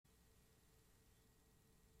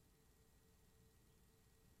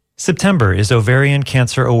September is Ovarian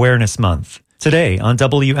Cancer Awareness Month. Today on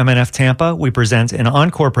WMNF Tampa, we present an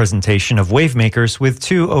encore presentation of WaveMakers with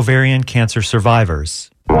two ovarian cancer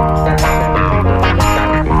survivors. Good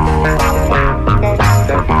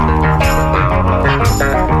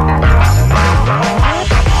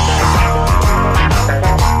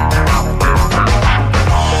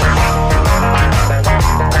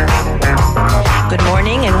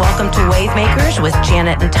morning and welcome to WaveMakers with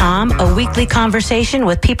Janet and Tom, a weekly conversation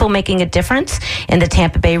with people making a difference in the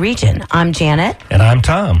Tampa Bay region. I'm Janet. And I'm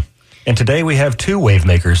Tom. And today we have two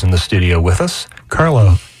WaveMakers in the studio with us,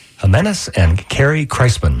 Carla Jimenez and Kerry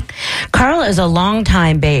Kriseman. Carla is a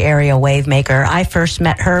longtime Bay Area wavemaker. I first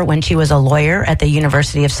met her when she was a lawyer at the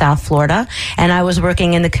University of South Florida, and I was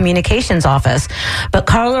working in the communications office. But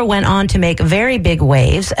Carla went on to make very big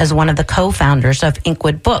waves as one of the co-founders of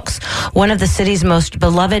Inkwood Books, one of the city's most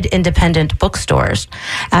beloved independent bookstores.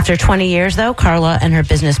 After 20 years, though, Carla and her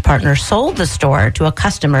business partner sold the store to a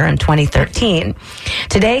customer in 2013.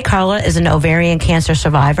 Today, Carla is an ovarian cancer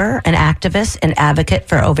survivor, an activist, and advocate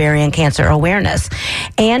for ovarian cancer awareness.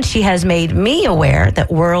 And she has made me aware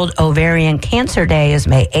that World Ovarian Cancer Day is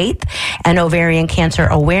May 8th and Ovarian Cancer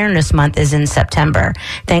Awareness Month is in September.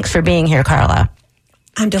 Thanks for being here, Carla.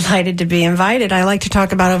 I'm delighted to be invited. I like to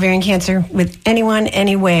talk about ovarian cancer with anyone,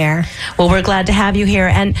 anywhere. Well, we're glad to have you here.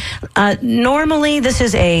 And normally this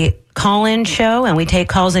is a call-in show, and we take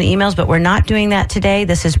calls and emails, but we're not doing that today.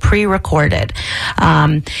 This is pre-recorded.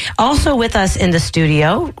 Also with us in the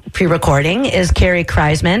studio, pre-recording, is Kerry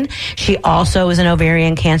Kriseman. She also is an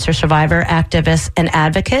ovarian cancer survivor, activist, and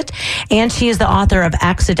advocate, and she is the author of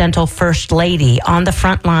Accidental First Lady, On the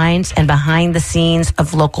Front Lines and Behind the Scenes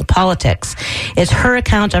of Local Politics. It's her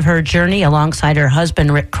account of her journey alongside her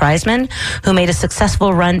husband, Rick Kriseman, who made a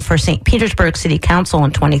successful run for St. Petersburg City Council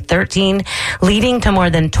in 2013, leading to more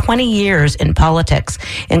than 20 years in politics,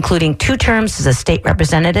 including 2 terms as a state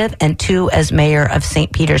representative and 2 as mayor of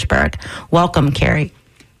St. Petersburg. Welcome, Kerry.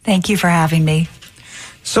 Thank you for having me.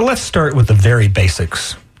 So let's start with the very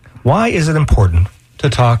basics. Why is it important to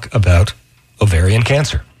talk about ovarian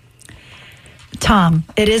cancer? Tom,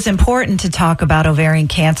 it is important to talk about ovarian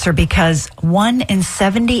cancer because 1 in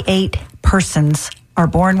 78 persons are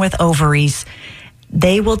born with ovaries.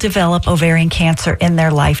 They will develop ovarian cancer in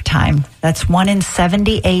their lifetime. That's 1 in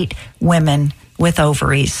 78 women with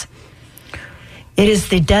ovaries. It is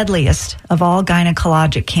the deadliest of all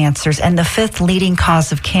gynecologic cancers and the 5th leading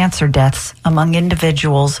cause of cancer deaths among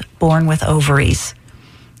individuals born with ovaries.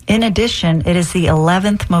 In addition, it is the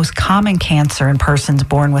 11th most common cancer in persons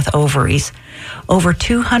born with ovaries. Over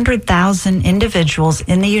 200,000 individuals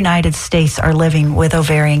in the United States are living with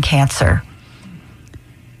ovarian cancer.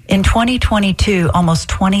 In 2022, almost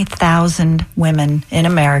 20,000 women in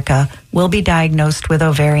America will be diagnosed with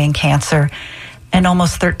ovarian cancer, and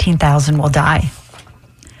almost 13,000 will die.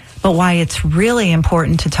 But why it's really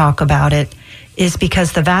important to talk about it is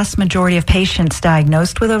because the vast majority of patients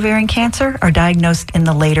diagnosed with ovarian cancer are diagnosed in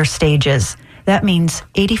the later stages. That means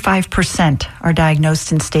 85% are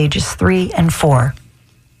diagnosed in stages 3 and 4.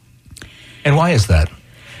 And why is that?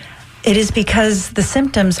 It is because the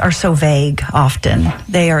symptoms are so vague often.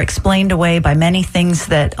 They are explained away by many things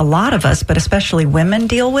that a lot of us, but especially women,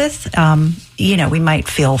 deal with. We might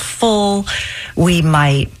feel full. We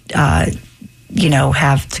might,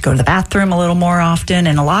 have to go to the bathroom a little more often.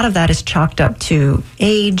 And a lot of that is chalked up to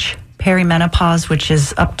age, perimenopause, which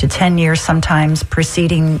is up to 10 years sometimes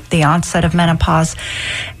preceding the onset of menopause.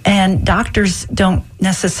 And doctors don't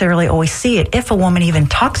necessarily always see it if a woman even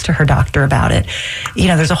talks to her doctor about it.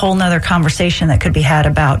 There's a whole nother conversation that could be had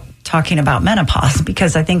about talking about menopause,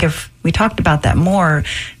 because I think if we talked about that more,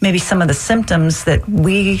 maybe some of the symptoms that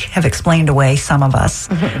we have explained away, some of us,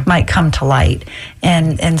 might come to light.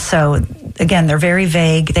 And so, again, they're very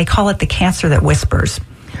vague. They call it the cancer that whispers.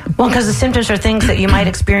 Well, because the symptoms are things that you might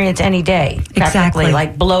experience any day. Exactly.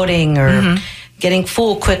 Like bloating or getting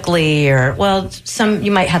full quickly, or,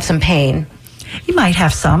 you might have some pain. You might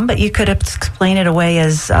have some, but you could explain it away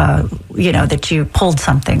as, that you pulled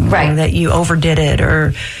something, right, or that you overdid it,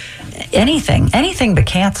 or anything but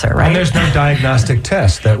cancer, right? And there's no diagnostic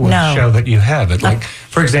test that would show that you have it. Like,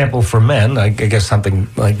 for example, for men, I guess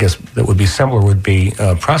that would be similar would be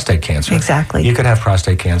prostate cancer. Exactly. You could have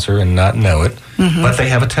prostate cancer and not know it, but they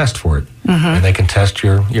have a test for it, and they can test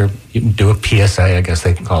you can do a PSA, I guess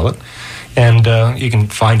they can call it, and you can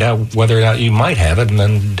find out whether or not you might have it, and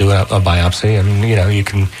then do a biopsy, and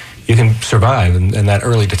you you can survive, and that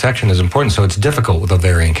early detection is important. So it's difficult with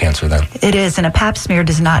ovarian cancer then. It is, and a pap smear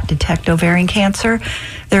does not detect ovarian cancer.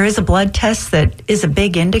 There is a blood test that is a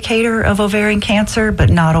big indicator of ovarian cancer, but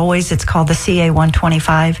not always. It's called the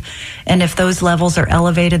CA-125, and if those levels are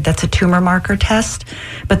elevated, that's a tumor marker test,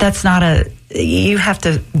 but that's not you have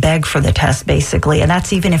to beg for the test, basically, and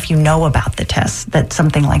that's even if you know about the test, that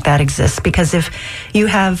something like that exists, because if you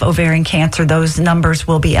have ovarian cancer, those numbers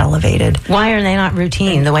will be elevated. Why are they not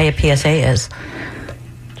routine the way a PSA is?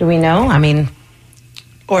 Do we know? I mean,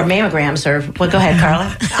 or mammograms, or well, go ahead,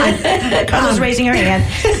 Carla. Carla's raising her hand.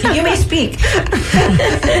 You may speak.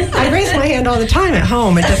 I raise my hand all the time at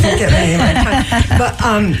home. It doesn't get me my time.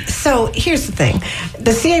 But so here's the thing: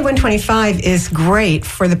 the CA-125 is great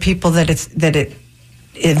for the people that it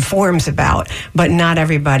informs about, but not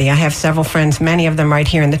everybody. I have several friends, many of them right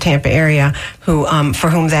here in the Tampa area, who for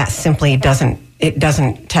whom that simply doesn't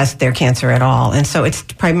test their cancer at all. And so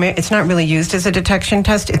it's not really used as a detection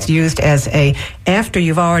test. It's used as after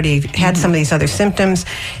you've already had some of these other symptoms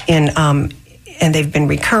and they've been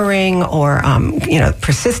recurring or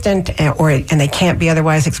persistent and they can't be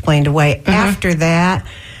otherwise explained away. Mm-hmm. After that,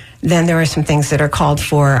 then there are some things that are called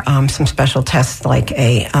for some special tests, like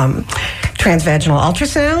a transvaginal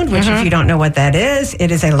ultrasound, which if you don't know what that is, it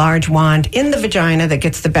is a large wand in the vagina that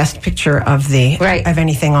gets the best picture of of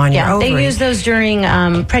anything on your ovary. They use those during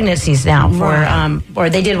pregnancies now or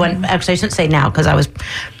they did one, actually I shouldn't say now because I was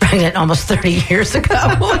pregnant almost 30 years ago.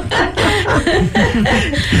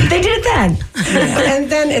 They did it then. And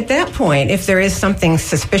then at that point, if there is something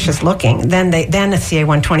suspicious looking, then the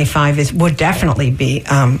CA-125 would definitely be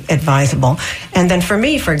advisable. And then for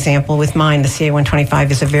me, for example, with mine, the CA-125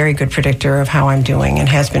 is a very good predictor of how I'm doing and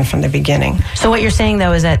has been from the beginning. So what you're saying,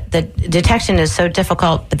 though, is that the detection is so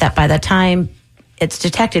difficult, but that by the time it's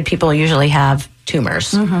detected, people usually have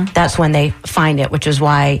tumors. Mm-hmm. That's when they find it, which is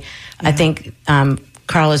why I think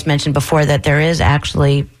Carla's mentioned before that there is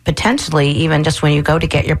actually potentially, even just when you go to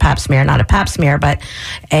get your pap smear, not a pap smear, but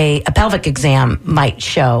a pelvic exam might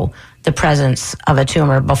show the presence of a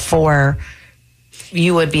tumor before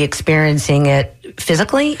you would be experiencing it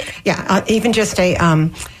physically? Yeah, even just a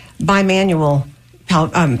bimanual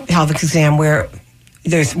pelvic exam where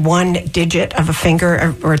there's one digit of a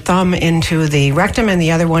finger or thumb into the rectum and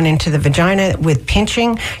the other one into the vagina with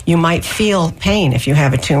pinching. You might feel pain if you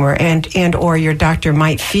have a tumor, and or your doctor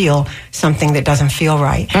might feel something that doesn't feel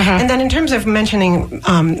right. And then in terms of mentioning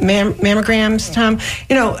mammograms, Tom,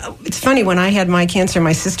 it's funny, when I had my cancer, one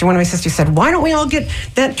of my sisters said, why don't we all get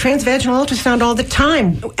that transvaginal ultrasound all the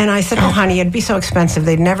time? And I said, oh, honey, it'd be so expensive.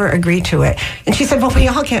 They'd never agree to it. And she said, well, we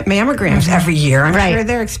all get mammograms every year. I'm sure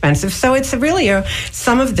they're expensive. So it's really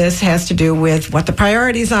some of this has to do with what the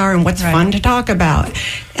priorities are and what's fun to talk about.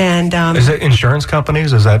 And is it insurance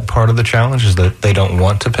companies? Is that part of the challenge? Is that they don't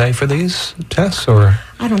want to pay for these tests, or?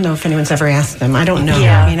 I don't know if anyone's ever asked them. I don't know.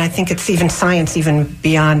 Yeah. I mean, I think it's even science, even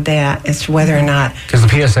beyond that, as to whether or not. Because the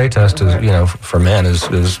PSA test is, for men, is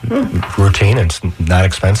routine. It's not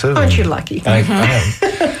expensive. Aren't you lucky? I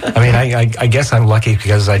guess I'm lucky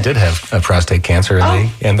because I did have prostate cancer,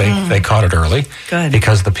 and they caught it early. Good.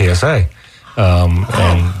 Because of the PSA. And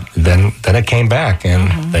then it came back,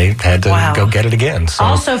 and they had to go get it again. So.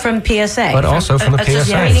 Also from PSA, but also from the PSA. It's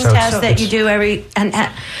a screening test that you do every.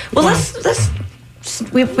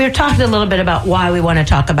 We're talking a little bit about why we want to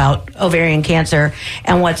talk about ovarian cancer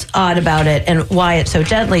and what's odd about it and why it's so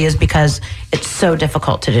deadly is because it's so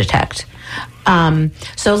difficult to detect.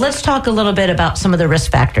 So let's talk a little bit about some of the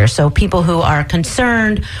risk factors. So people who are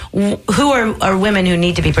concerned, who are women who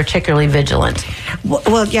need to be particularly vigilant.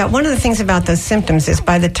 Well, yeah, one of the things about those symptoms is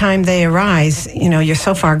by the time they arise, you're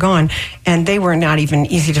so far gone, and they were not even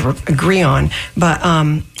easy to agree on. But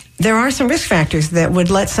there are some risk factors that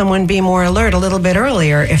would let someone be more alert a little bit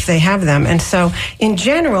earlier if they have them. And so, in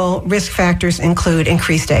general, risk factors include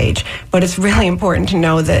increased age. But it's really important to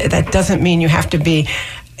know that that doesn't mean you have to be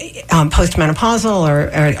postmenopausal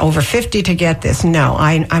or over 50 to get this. No,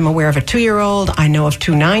 I'm aware of a 2-year-old. I know of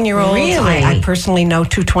 2 9-year-olds. Really? I personally know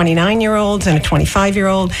 2 29-year-olds and a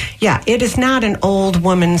 25-year-old. Yeah, it is not an old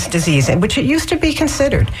woman's disease, which it used to be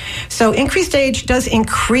considered. So increased age does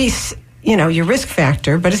increase your risk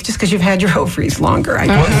factor, but it's just because you've had your ovaries longer, I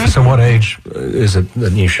guess. So what age is it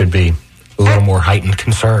that you should be a little more heightened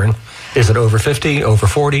concern? Is it over 50, over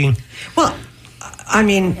 40? Well, I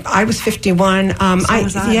mean, I was 51. So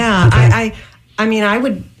was I. Yeah, okay.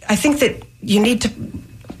 I think that you need to.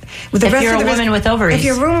 If you're a woman with ovaries. If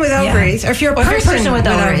you're a woman with ovaries, or if you're a person with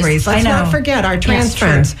ovaries. Let's not forget our trans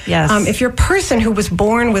friends. Yes. If you're a person who was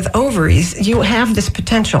born with ovaries, you have this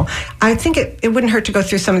potential. I think it wouldn't hurt to go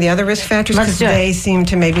through some of the other risk factors because they seem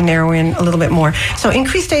to maybe narrow in a little bit more. So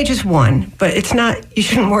increased age is one, but it's not, you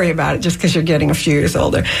shouldn't worry about it just because you're getting a few years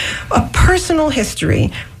older. A personal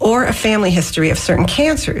history or a family history of certain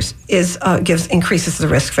cancers increases the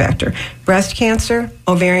risk factor. Breast cancer,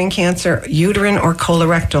 ovarian cancer, uterine or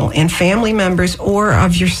colorectal in family members or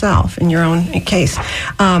of yourself in your own case,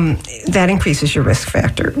 that increases your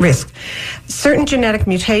risk. Certain genetic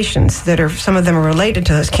mutations that are, some of them are related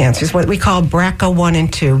to those cancers, what we call BRCA1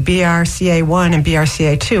 and 2, BRCA1 and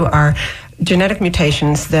BRCA2 are genetic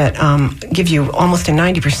mutations that give you almost a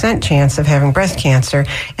 90% chance of having breast cancer,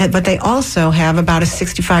 but they also have about a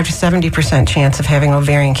 65 to 70% chance of having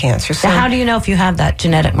ovarian cancer. So how do you know if you have that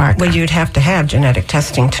genetic marker? Well, you'd have to have genetic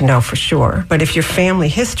testing to know for sure. But if your family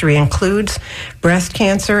history includes breast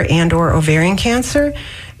cancer and or ovarian cancer,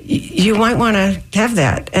 you might want to have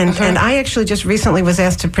that. And I actually just recently was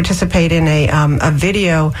asked to participate in a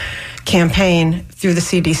video campaign through the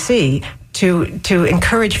CDC to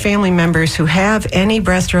encourage family members who have any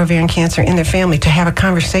breast or ovarian cancer in their family to have a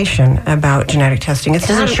conversation about genetic testing. Does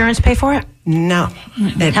insurance pay for it? No.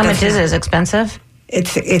 How much is it? Is it expensive?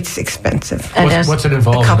 It's expensive. What's it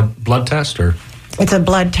involved? A blood test or? It's a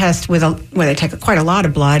blood test where they take quite a lot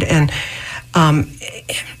of blood, and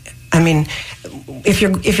I mean, if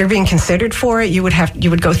you're being considered for it, you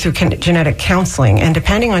would go through genetic counseling, and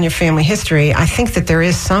depending on your family history, I think that there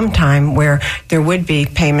is some time where there would be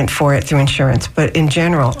payment for it through insurance. But in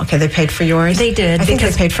general, they paid for yours. They did. I think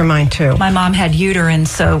they paid for mine too. My mom had uterine,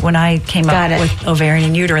 so when I came up with ovarian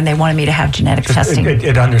and uterine, they wanted me to have genetic testing.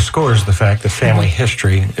 It underscores the fact that family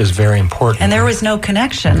history is very important. And there was no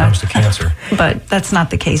connection when it comes to cancer. But that's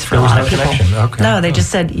not the case for a lot of people. There was no connection. Okay. No, they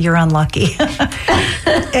just said you're unlucky.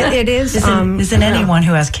 It is. Isn't anyone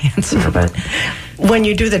who has cancer, but when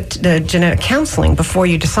you do the genetic counseling, before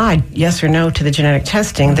you decide yes or no to the genetic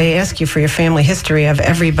testing, they ask you for your family history of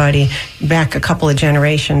everybody back a couple of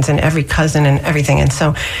generations and every cousin and everything. And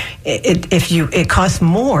so it costs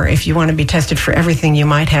more if you want to be tested for everything you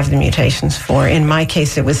might have the mutations for. In my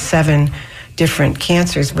case, it was 7 different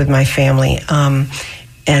cancers with my family,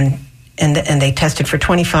 and they tested for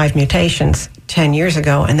 25 mutations 10 years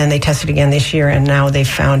ago, and then they tested again this year, and now they've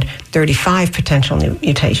found 35 potential new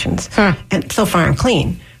mutations. And so far I'm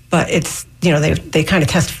clean, but it's, they kind of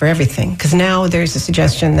test for everything, because now there's a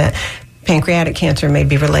suggestion that pancreatic cancer may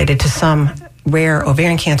be related to some rare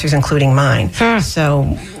ovarian cancers, including mine.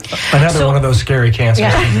 So another one of those scary cancers.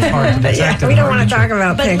 Hard to detect. We don't want to talk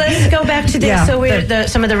about. But let's go back to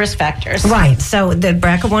this. Some of the risk factors. Right. So the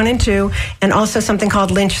BRCA1 and 2, and also something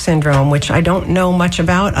called Lynch syndrome, which I don't know much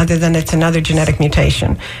about, other than it's another genetic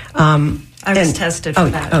mutation. I was tested for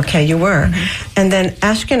that. Okay, you were. Mm-hmm. And then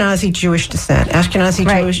Ashkenazi Jewish descent.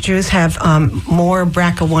 Ashkenazi Jews have more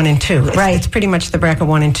BRCA1 and 2. It's pretty much the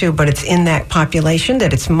BRCA1 and 2, but it's in that population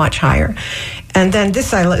that it's much higher. And then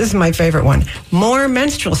this is my favorite one. More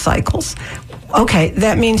menstrual cycles. Okay,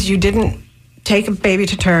 that means you didn't take a baby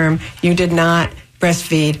to term, you did not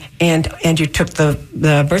breastfeed, and you took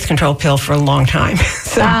the birth control pill for a long time.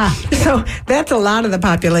 So that's a lot of the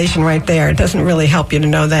population right there. It doesn't really help you to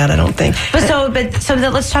know that, I don't think. So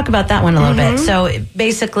let's talk about that one a little bit. So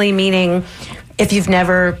basically, meaning if you've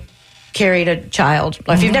never carried a child,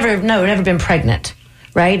 or if you've never been pregnant.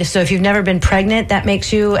 Right? So if you've never been pregnant, that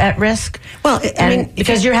makes you at risk? Well,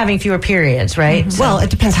 because you're having fewer periods, right? Mm-hmm. Well, it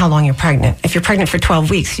depends how long you're pregnant. If you're pregnant for 12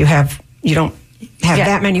 weeks, you don't have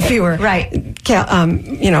that many fewer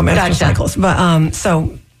menstrual cycles. But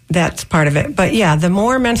so that's part of it. But the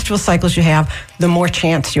more menstrual cycles you have, the more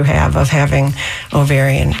chance you have of having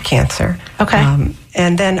ovarian cancer. Okay.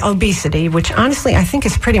 And then obesity, which honestly I think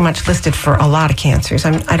is pretty much listed for a lot of cancers.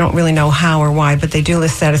 I don't really know how or why, but they do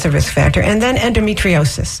list that as a risk factor. And then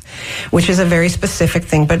endometriosis, which is a very specific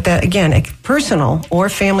thing. But that, again, a personal or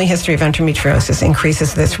family history of endometriosis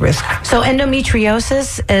increases this risk. So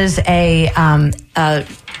endometriosis is a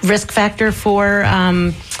risk factor for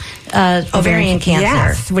ovarian cancer.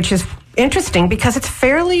 Yes, which is interesting because it's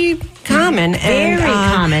fairly common. Very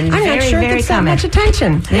common. I'm not sure it gets that much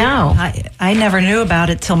attention. No. I never knew about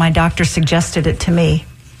it till my doctor suggested it to me.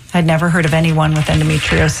 I'd never heard of anyone with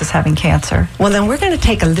endometriosis having cancer. Well, then we're going to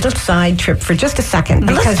take a little side trip for just a second.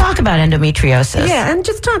 Because let's talk about endometriosis. Yeah, and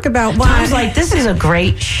just talk about why. Tom's like, this is a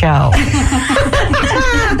great show.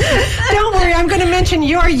 Don't worry, I'm going to mention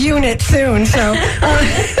your unit soon. So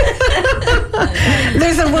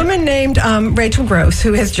there's a woman named Rachel Gross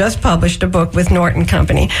who has just published a book with Norton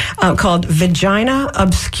Company called Vagina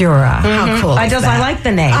Obscura. How cool is that? I like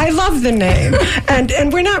the name. I love the name.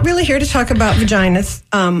 And we're not really here to talk about vaginas,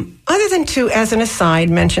 other than to, as an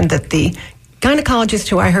aside, mention that the gynecologist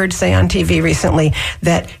who I heard say on TV recently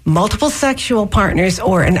that multiple sexual partners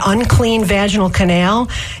or an unclean vaginal canal,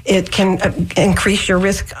 it can increase your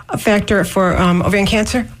risk factor for ovarian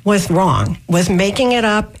cancer, was wrong, was making it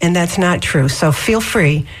up, and that's not true. So feel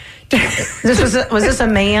free. Was this a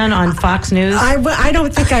man on Fox News? I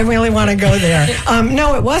don't think I really want to go there.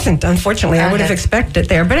 No, it wasn't, unfortunately. I would have expected it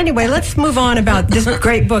there. But anyway, let's move on about this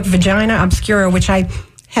great book, Vagina Obscura, which I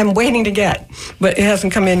am waiting to get, but it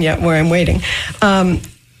hasn't come in yet where I'm waiting.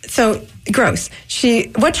 So Gross,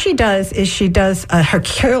 what she does is she does a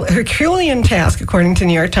Herculean task, according to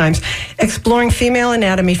New York Times, exploring female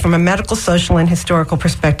anatomy from a medical, social, and historical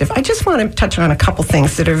perspective. I just want to touch on a couple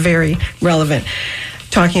things that are very relevant.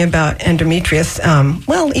 Talking about endometrius,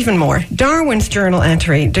 even more. Darwin's journal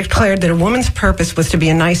entry declared that a woman's purpose was to be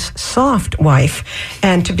a nice, soft wife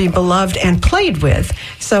and to be beloved and played with.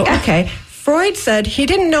 So, okay. Freud said he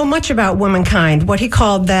didn't know much about womankind, what he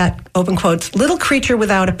called that, open quotes, little creature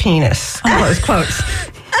without a penis, close quotes.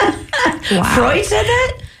 Wow. Freud said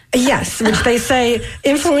that? Yes, which they say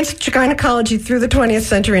influenced gynecology through the 20th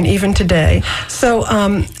century and even today. So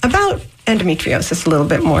about endometriosis a little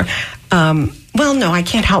bit more. No, I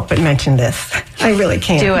can't help but mention this. I really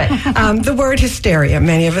can't. Do it. The word hysteria,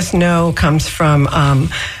 many of us know, comes from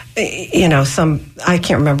I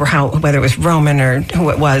can't remember whether it was Roman or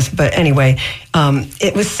who it was, but anyway,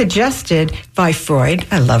 it was suggested by Freud.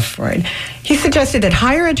 I love Freud. He suggested that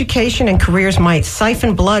higher education and careers might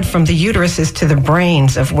siphon blood from the uteruses to the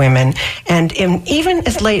brains of women, and even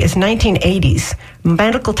as late as 1980s,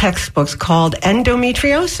 medical textbooks called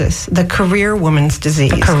endometriosis the career woman's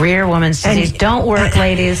disease. The career woman's disease. Don't work,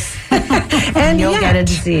 ladies. And you'll get a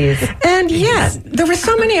disease. And yet, there were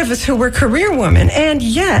so many of us who were career women, and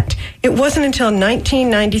yet, it wasn't until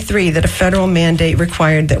 1993 that a federal mandate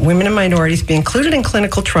required that women and minorities be included in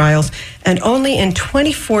clinical trials, and only in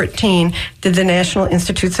 2014 did the National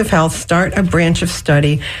Institutes of Health start a branch of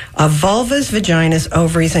study of vulvas, vaginas,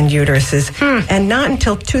 ovaries, and uteruses. And not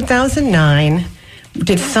until 2009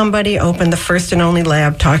 did somebody open the first and only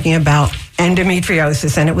lab talking about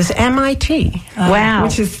endometriosis, and it was MIT. Wow.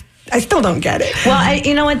 Which is, I still don't get it. Well,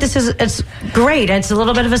 you know what? It's great. It's a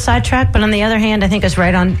little bit of a sidetrack, but on the other hand, I think it's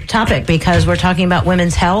right on topic because we're talking about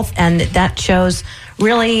women's health, and that shows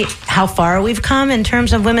really how far we've come in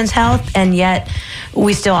terms of women's health, and yet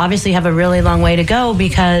we still obviously have a really long way to go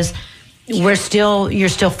because you're still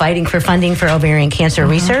fighting for funding for ovarian cancer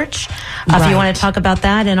research. If you want to talk about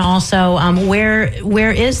that, and also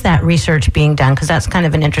where is that research being done? Because that's kind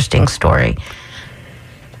of an interesting story.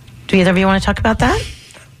 Do either of you want to talk about that?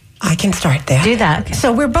 I can start there. Do that. Okay.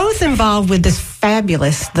 So we're both involved with this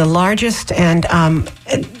fabulous, the largest and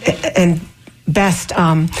best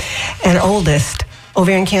and oldest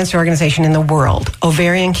ovarian cancer organization in the world,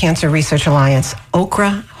 Ovarian Cancer Research Alliance,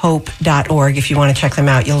 okrahope.org. If you want to check them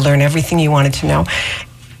out, you'll learn everything you wanted to know.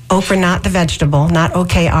 Okra, not the vegetable, not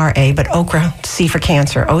OKRA, but okra, C for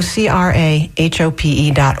cancer,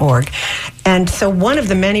 OKRAHOPE.org. And so one of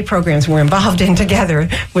the many programs we're involved in together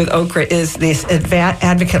with Okra is this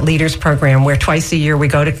Advocate Leaders Program, where twice a year we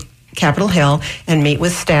go to Capitol Hill and meet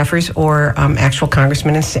with staffers or actual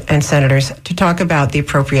congressmen and senators to talk about the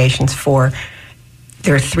appropriations for.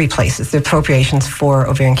 There are three places, the appropriations for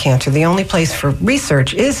ovarian cancer. The only place for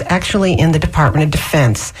research is actually in the Department of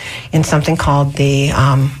Defense in something called the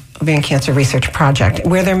Ovarian Cancer Research Project,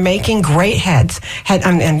 where they're making great and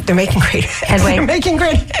they're making great headway. They're making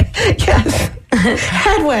great, yes,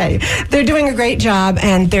 headway. They're doing a great job,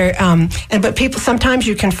 and but people, sometimes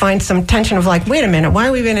you can find some tension of like, wait a minute, why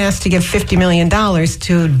are we being asked to give $50 million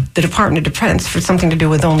to the Department of Defense for something to do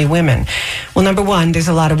with only women? Well, number one, there's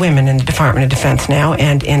a lot of women in the Department of Defense now,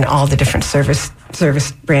 and in all the different service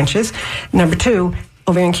branches. Number two,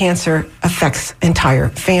 ovarian cancer affects entire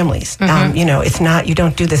families. It's not, you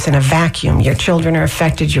don't do this in a vacuum. Your children are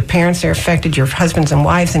affected, your parents are affected, your husbands and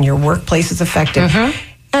wives, and your workplace is affected.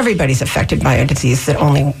 Everybody's affected by a disease that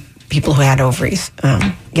only people who had ovaries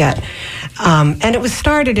get. And it was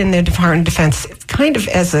started in the Department of Defense kind of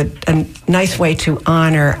as a nice way to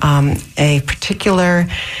honor a particular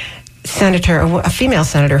senator, a female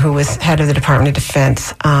senator who was head of the Department of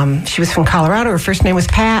Defense. She was from Colorado. Her first name was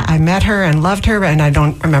Pat. I met her and loved her, and I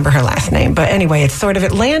don't remember her last name. But anyway,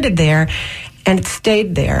 it landed there, and it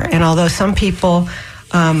stayed there. And although some people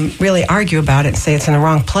really argue about it and say it's in the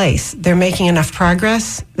wrong place. They're making enough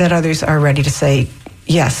progress that others are ready to say,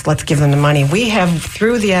 yes, let's give them the money. We have,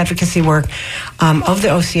 through the advocacy work of the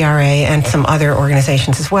OCRA and some other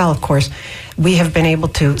organizations as well, of course, we have been able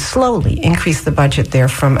to slowly increase the budget there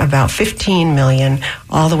from about $15 million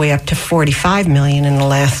all the way up to $45 million in the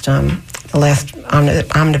last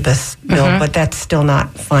omnibus bill, but that's still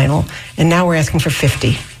not final. And now we're asking for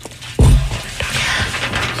 50.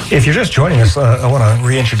 If you're just joining us, I want to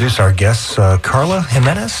reintroduce our guests, Carla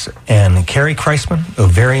Jimenez and Kerry Kriseman,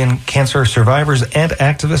 ovarian cancer survivors and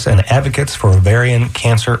activists and advocates for ovarian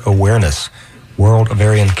cancer awareness. World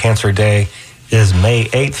Ovarian Cancer Day is May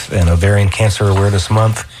 8th, and Ovarian Cancer Awareness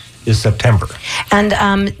Month is September. And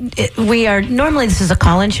we are, normally this is a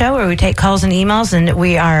call-in show where we take calls and emails, and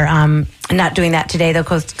we are not doing that today, though,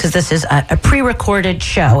 because this is a pre-recorded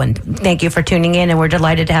show. And thank you for tuning in, and we're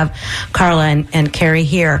delighted to have Carla and Kerry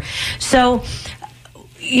here. So,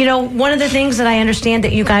 you know, one of the things that I understand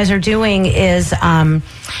that you guys are doing is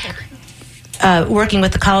working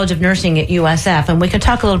with the College of Nursing at USF, and we could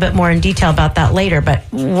talk a little bit more in detail about that later, but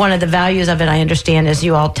one of the values of it, I understand, is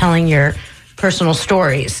you all telling your personal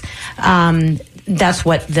stories. That's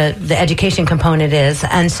what the education component is.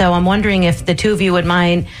 And so I'm wondering if the two of you would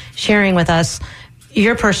mind sharing with us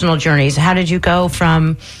your personal journeys. How did you go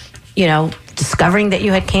from, you know, discovering that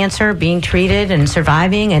you had cancer, being treated and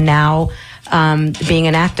surviving, and now being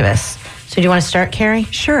an activist? So do you want to start, Kerry?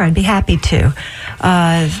 Sure, I'd be happy to.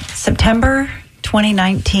 September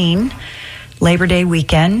 2019, Labor Day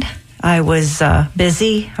weekend, I was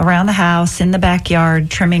busy around the house, in the backyard,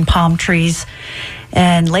 trimming palm trees.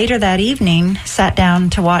 And later that evening, sat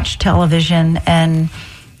down to watch television and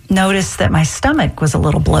noticed that my stomach was a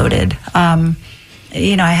little bloated.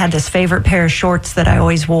 You know, I had this favorite pair of shorts that I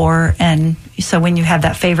always wore. And so when you have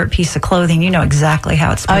that favorite piece of clothing, you know exactly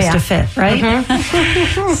how it's supposed to fit, right?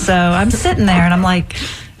 Mm-hmm. So I'm sitting there and I'm like,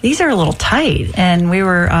 these are a little tight. And we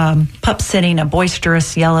were pup sitting a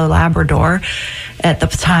boisterous yellow Labrador at the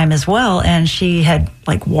time as well. And she had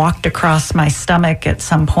like walked across my stomach at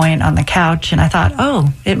some point on the couch. And I thought,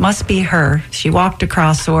 oh, it must be her. She walked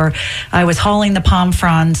across, or I was hauling the palm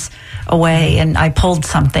fronds away and I pulled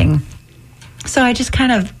something. So I just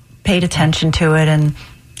kind of paid attention to it and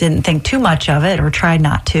didn't think too much of it, or tried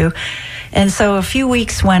not to. And so a few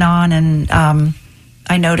weeks went on, and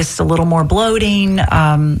I noticed a little more bloating.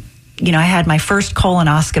 You know, I had my first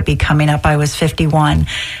colonoscopy coming up. I was 51,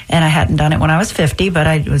 and I hadn't done it when I was 50, but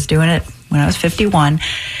I was doing it when I was 51.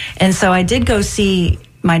 And so I did go see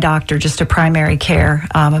my doctor, just a primary care,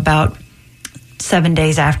 about 7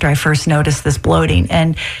 days after I first noticed this bloating.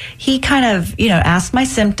 And he kind of, you know, asked my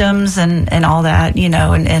symptoms and all that, you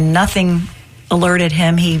know, and nothing alerted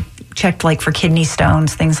him. He checked like for kidney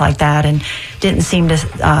stones, things like that, and didn't seem to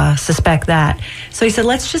suspect that. So he said,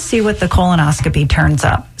 let's just see what the colonoscopy turns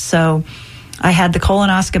up. So I had the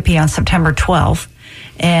colonoscopy on September 12th,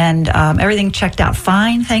 and everything checked out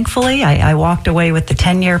fine, thankfully. I walked away with the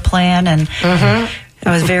 10-year plan, and I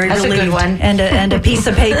was very relieved. That's a good one. And a piece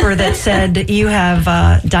of paper that said you have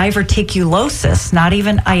diverticulosis, not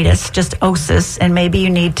even itis, just osis, and maybe you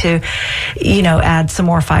need to, you know, add some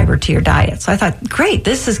more fiber to your diet. So I thought, great,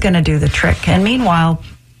 this is going to do the trick. And meanwhile,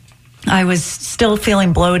 I was still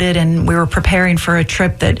feeling bloated, and we were preparing for a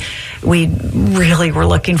trip that we really were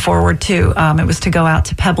looking forward to. It was to go out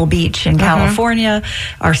to Pebble Beach in California.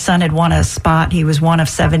 Our son had won a spot. He was one of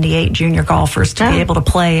 78 junior golfers to be able to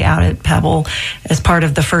play out at Pebble as part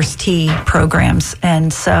of the First Tee programs.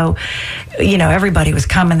 And so, you know, everybody was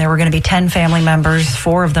coming. There were going to be 10 family members.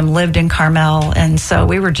 4 of them lived in Carmel. And so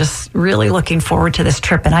we were just really looking forward to this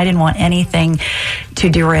trip, and I didn't want anything to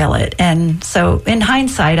derail it. And so in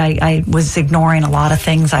hindsight, I was ignoring a lot of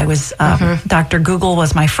things. I was, Dr. Google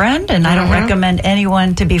was my friend, and I don't recommend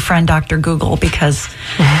anyone to befriend Dr. Google, because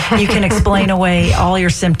you can explain away all your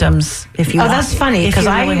symptoms if you want. Oh, that's funny, because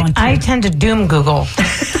I tend to doom Google.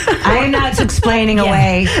 I'm not explaining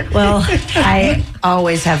away. Well, I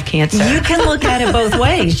always have cancer. You can look at it both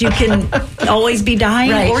ways. You can always be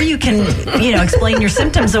dying, or you can, you know, explain your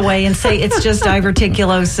symptoms away and say it's just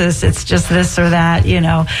diverticulosis, it's just this or that, you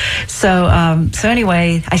know. So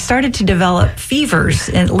anyway, I started to develop fevers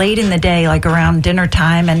late in the day, like around dinner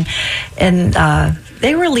time, and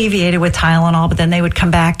they were alleviated with Tylenol, but then they would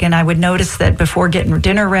come back, and I would notice that before getting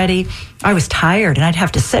dinner ready, I was tired, and I'd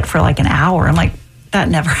have to sit for like an hour. I'm like, that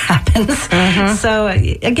never happens. So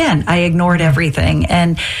again, I ignored everything,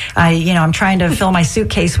 and I'm trying to fill my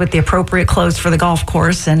suitcase with the appropriate clothes for the golf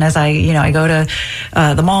course. And as I go to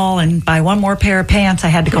the mall and buy one more pair of pants, I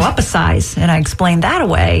had to go up a size, and I explained that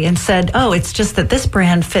away and said, "Oh, it's just that this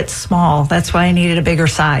brand fits small. That's why I needed a bigger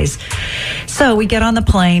size." So we get on the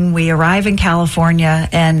plane, we arrive in California,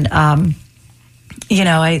 and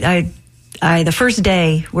the first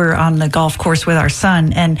day we're on the golf course with our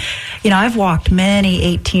son, and I've walked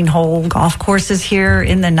many 18-hole golf courses here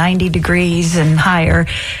in the 90 degrees and higher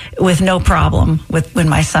with no problem when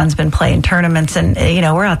my son's been playing tournaments. And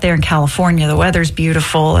we're out there in California, the weather's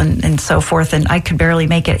beautiful and so forth, and I could barely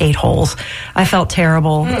make it 8 holes. I felt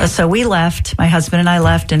terrible. So we left, my husband and I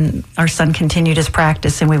left, and our son continued his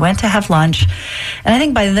practice, and we went to have lunch. And I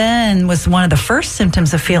think by then was one of the first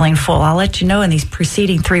symptoms of feeling full. I'll let you know, in these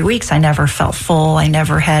preceding 3 weeks, I never felt full. I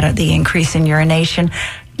never had the increase in urination,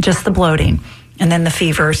 just the bloating and then the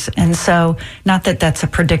fevers. And so, not that that's a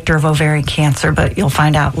predictor of ovarian cancer, but you'll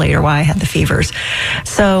find out later why I had the fevers.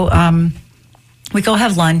 So, we go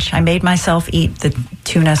have lunch. I made myself eat the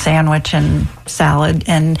tuna sandwich and salad,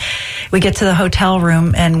 and we get to the hotel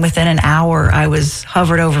room, and within an hour I was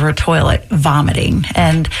hovered over a toilet vomiting.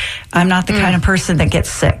 And I'm not the kind of person that gets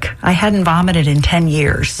sick. I hadn't vomited in 10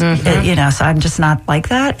 years, so I'm just not like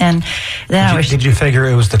that. And then Did you figure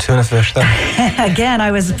it was the tuna fish then? Again,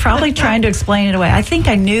 I was probably trying to explain it away. I think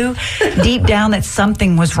I knew deep down that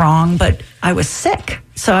something was wrong, but I was sick.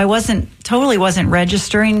 So I wasn't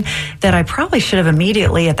registering that I probably should have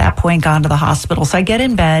immediately at that point gone to the hospital. So I get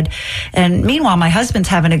in bed, and meanwhile, my husband's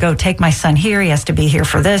having to go take my son here. He has to be here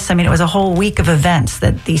for this. I mean, it was a whole week of events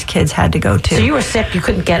that these kids had to go to. So you were sick. You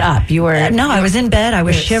couldn't get up. No, I was in bed. I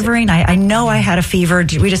was shivering. I know I had a fever.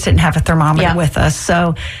 We just didn't have a thermometer with us.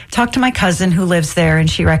 So talked to my cousin who lives there, and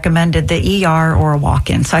she recommended the ER or a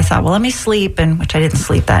walk-in. So I thought, well, let me sleep, which I didn't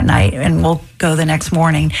sleep that night, and we'll go the next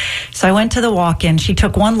morning. So I went to the walk-in. She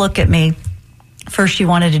took one look at me. First, she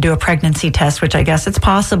wanted to do a pregnancy test, which I guess it's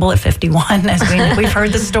possible at 51, as we've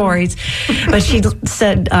heard the stories. But she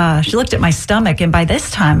said, she looked at my stomach, and by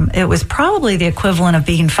this time, it was probably the equivalent of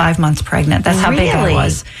being 5 months pregnant. That's how big I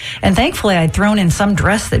was. And thankfully, I'd thrown in some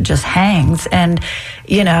dress that just hangs. And,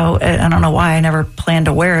 I don't know why I never planned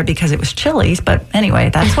to wear it because it was Chili's. But anyway,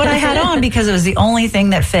 that's what I had on because it was the only thing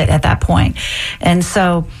that fit at that point. And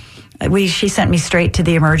so she sent me straight to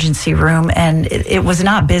the emergency room, and it was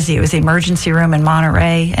not busy. It was the emergency room in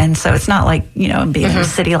Monterey. And so it's not like, being in a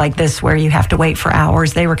city like this where you have to wait for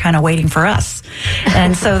hours. They were kind of waiting for us.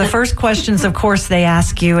 And so the first questions, of course, they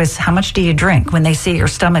ask you is, how much do you drink when they see your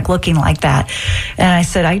stomach looking like that? And I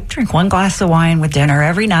said, I drink 1 glass of wine with dinner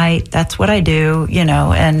every night. That's what I do,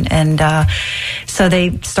 so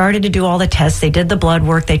they started to do all the tests. They did the blood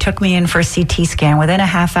work. They took me in for a CT scan. Within a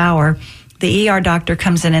half hour, the ER doctor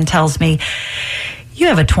comes in and tells me, you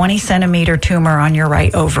have a 20-centimeter tumor on your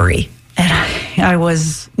right ovary. And I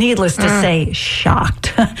was, needless to say,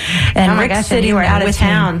 shocked. And Rick's gosh, sitting you were out of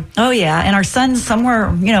town. Me. Oh, yeah. And our son's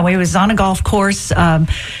somewhere, he was on a golf course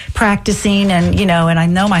practicing. And, and I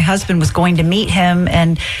know my husband was going to meet him.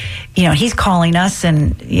 And, he's calling us.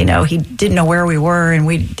 And, he didn't know where we were. And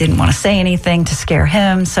we didn't want to say anything to scare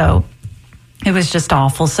him. So it was just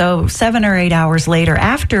awful. So 7 or 8 hours later,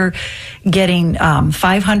 after getting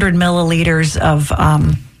 500 milliliters of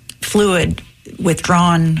fluid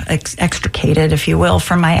withdrawn, extricated, if you will,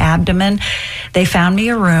 from my abdomen, they found me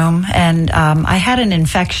a room, and I had an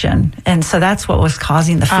infection, and so that's what was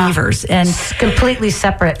causing the fevers. And completely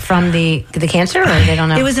separate from the cancer, or they don't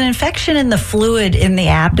know? It was an infection in the fluid in the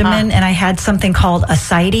abdomen, and I had something called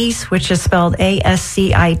ascites, which is spelled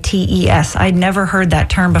ASCITES. I'd never heard that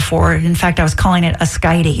term before. In fact, I was calling it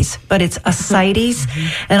ascites, but it's ascites.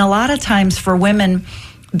 And a lot of times for women,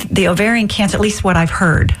 the ovarian cancer, at least what I've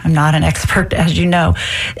heard, I'm not an expert, as you know,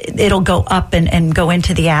 it'll go up and go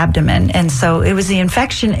into the abdomen. And so it was the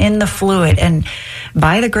infection in the fluid. And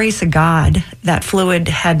by the grace of God, that fluid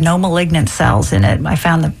had no malignant cells in it. I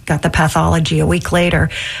got the pathology a week later.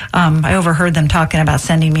 I overheard them talking about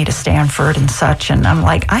sending me to Stanford and such. And I'm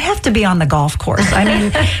like, I have to be on the golf course. I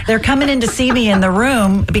mean, they're coming in to see me in the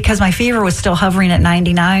room because my fever was still hovering at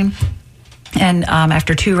 99. And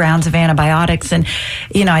after 2 rounds of antibiotics, and,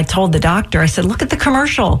 I told the doctor, I said, look at the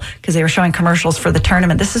commercial, because they were showing commercials for the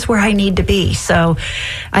tournament. This is where I need to be. So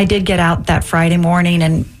I did get out that Friday morning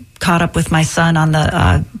and caught up with my son on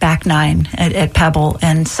the back 9 at Pebble.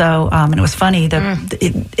 And so, and it was funny,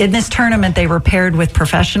 in this tournament, they were paired with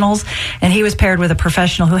professionals, and he was paired with a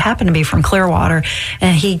professional who happened to be from Clearwater.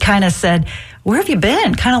 And he kind of said, where have you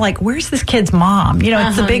been? Kind of like, where's this kid's mom?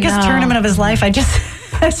 It's the biggest tournament of his life.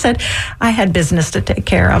 I said, I had business to take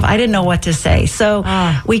care of. I didn't know what to say. So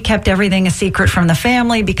we kept everything a secret from the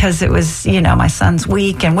family because it was, my son's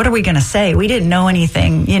week. And what are we going to say? We didn't know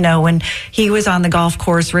anything. When he was on the golf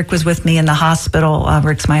course, Rick was with me in the hospital.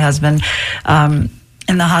 Rick's my husband.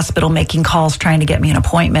 In the hospital making calls trying to get me an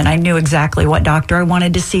appointment. I knew exactly what doctor I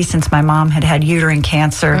wanted to see since my mom had uterine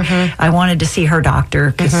cancer. I wanted to see her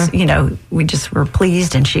doctor because, we just were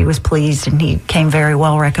pleased and she was pleased and he came very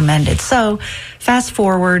well recommended. So fast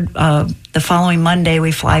forward, the following Monday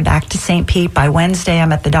we fly back to St. Pete. By Wednesday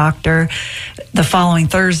I'm at the doctor. The following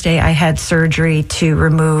Thursday I had surgery to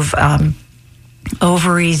remove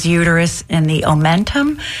ovaries, uterus, and the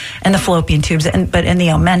omentum, and the fallopian tubes, but in the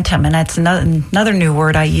omentum, and that's another new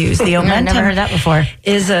word I use. The omentum, I've never heard that before.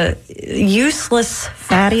 Is a useless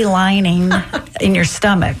fatty lining in your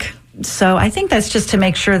stomach. So I think that's just to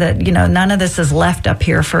make sure that none of this is left up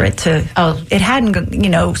here for it to. It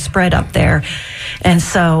hadn't spread up there, and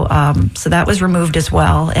so that was removed as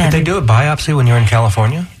well. And did they do a biopsy when you were in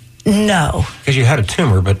California? No. Because you had a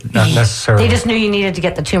tumor, but not necessarily. They just knew you needed to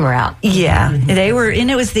get the tumor out. Yeah. They were,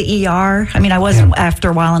 and it was the ER. I mean, I was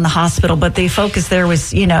after a while in the hospital, but the focus there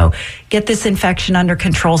was, get this infection under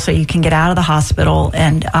control so you can get out of the hospital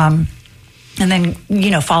and then,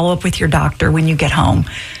 follow up with your doctor when you get home.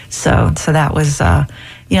 So that was,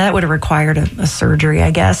 that would have required a surgery,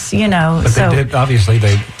 I guess, But they did, obviously,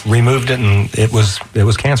 they removed it and it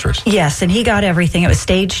was cancerous. Yes, and he got everything. It was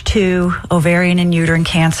stage 2 ovarian and uterine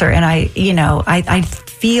cancer. And I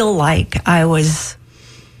feel like I was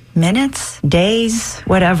minutes, days,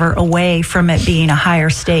 whatever, away from it being a higher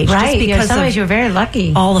stage. Right, just because in some ways you were very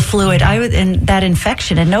lucky. All the fluid, and that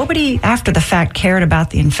infection, and nobody after the fact cared about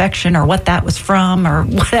the infection or what that was from or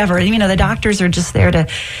whatever. The doctors are just there to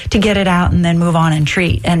get it out and then move on and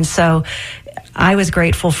treat. And so I was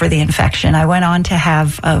grateful for the infection. I went on to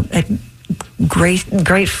have a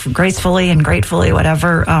gracefully and gratefully,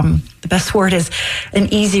 whatever the best word is,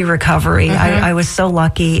 an easy recovery. I was so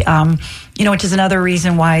lucky, which is another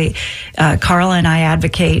reason why Carla and I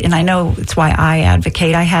advocate, and I know it's why I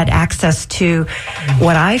advocate. I had access to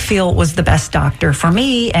what I feel was the best doctor for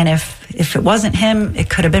me, and if it wasn't him, it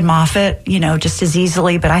could have been Moffitt, just as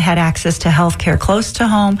easily, but I had access to health care close to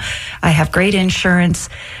home. I have great insurance.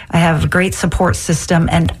 I have a great support system,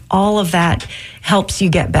 and all of that helps you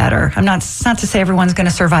get better. It's not to say everyone's going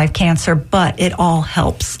to survive cancer, but it all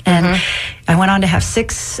helps. And I went on to have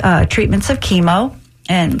 6 treatments of chemo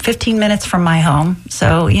and 15 minutes from my home.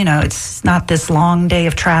 So, it's not this long day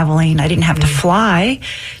of traveling. I didn't have to fly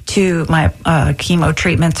to my chemo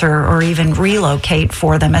treatments or even relocate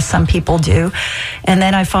for them, as some people do. And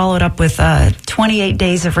then I followed up with 28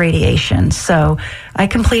 days of radiation. So I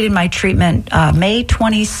completed my treatment May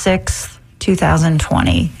 26th,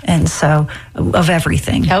 2020, and so of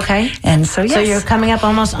everything. Okay. And so yes. So you're coming up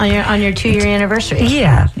almost on your 2-year anniversary.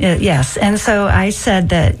 Yeah. Yes. And so I said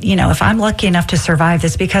that if I'm lucky enough to survive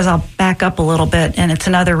this, because I'll back up a little bit, and it's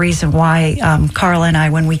another reason why Carla and I,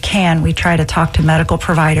 when we can, we try to talk to medical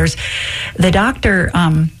providers. The doctor.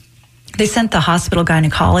 They sent the hospital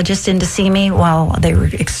gynecologist in to see me while they were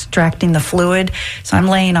extracting the fluid. So I'm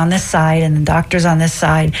laying on this side and the doctor's on this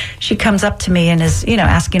side. She comes up to me and is,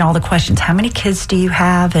 asking all the questions. How many kids do you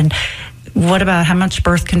have? And what about how much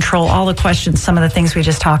birth control? All the questions, some of the things we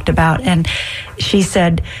just talked about. And I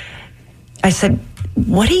said,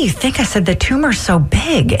 what do you think? I said, the tumor's so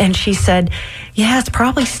big. And she said, yeah, it's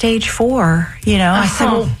probably stage 4. I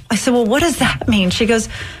said, well, what does that mean? She goes,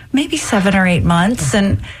 maybe 7 or 8 months.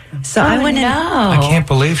 And so I went in. I can't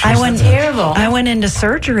believe she said that. Terrible. I went into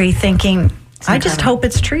surgery thinking, I just hope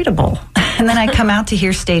it's treatable. And then I come out to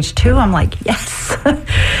hear stage 2. I'm like, yes.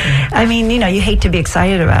 I mean, you hate to be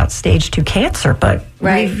excited about stage 2 cancer, but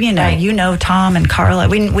Tom and Carla,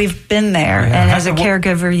 we've been there. Yeah. And as a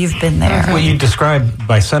caregiver, you've been there. Well, you described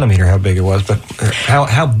by centimeter how big it was, but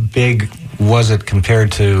how big was it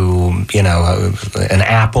compared to, an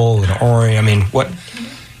apple, an orange? I mean, what?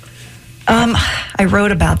 I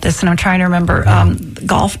wrote about this, and I'm trying to remember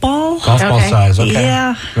golf ball. Golf ball size, okay.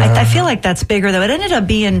 Yeah, I feel like that's bigger, though. It ended up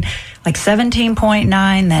being like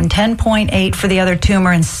 17.9, then 10.8 for the other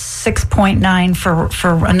tumor, and 6.9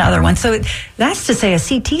 for another one. So that's to say a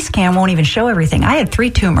CT scan won't even show everything. I had 3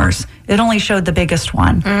 tumors. It only showed the biggest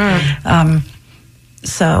one. The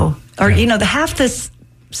half this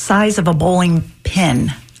size of a bowling pin.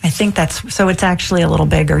 I think so it's actually a little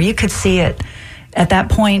bigger. You could see it. At that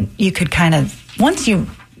point, you could kind of, once you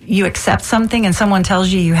accept something and someone tells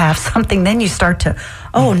you have something, then you start to,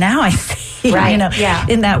 now I see. Right.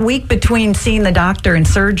 In that week between seeing the doctor and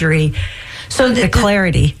surgery, so the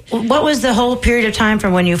clarity. What was the whole period of time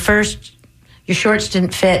from when your shorts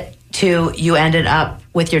didn't fit to you ended up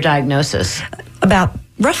with your diagnosis? About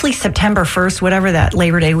roughly September 1st, whatever that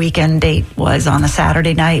Labor Day weekend date was on a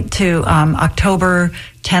Saturday night, to October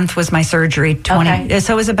 10th was my surgery. So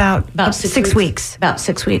it was about 6 weeks. About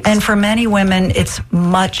 6 weeks. And for many women, it's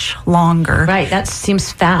much longer. Right, that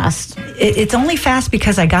seems fast. It's only fast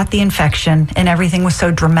because I got the infection and everything was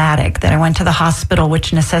so dramatic that I went to the hospital,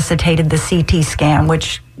 which necessitated the CT scan,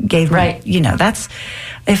 which gave me, that's,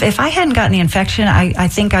 if I hadn't gotten the infection, I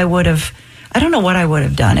think I would have, I don't know what I would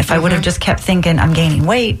have done if I would have just kept thinking, I'm gaining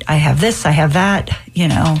weight, I have this, I have that,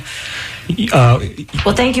 Well,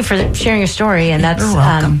 thank you for sharing your story, and that's You're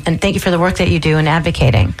welcome. and thank you for the work that you do in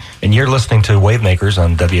advocating. And you're listening to WaveMakers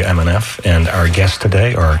on WMNF, and our guests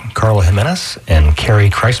today are Carla Jimenez and Kerry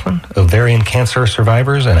Kriseman, ovarian cancer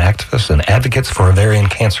survivors and activists and advocates for Ovarian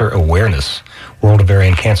Cancer Awareness. World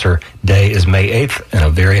Ovarian Cancer Day is May 8th, and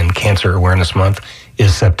Ovarian Cancer Awareness Month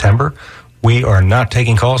is September. We are not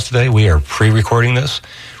taking calls today. We are pre-recording this.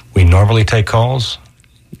 We normally take calls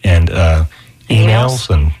and emails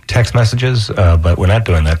and text messages, but we're not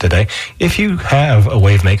doing that today. If you have a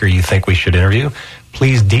WaveMaker you think we should interview,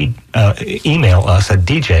 please email us at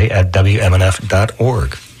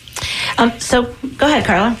dj@wmnf.org. So go ahead,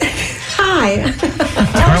 Carla. Hi.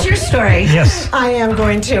 Tell us your story. Yes. I am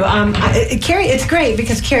going to. Kerry, it's great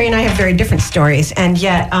because Kerry and I have very different stories, and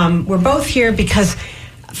yet we're both here because,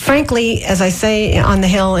 frankly, as I say on the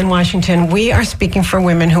Hill in Washington, we are speaking for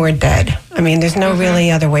women who are dead. I mean, there's no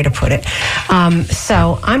really other way to put it.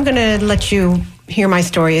 So I'm going to let you hear my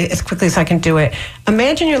story as quickly as I can do it.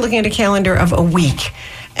 Imagine you're looking at a calendar of a week.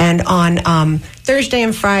 And on Thursday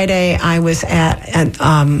and Friday, I was at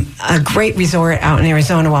a great resort out in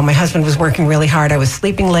Arizona while my husband was working really hard. I was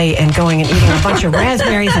sleeping late and going and eating a bunch of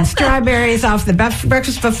raspberries and strawberries off the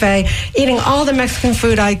breakfast buffet, eating all the Mexican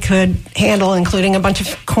food I could handle, including a bunch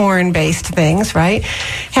of corn-based things, right?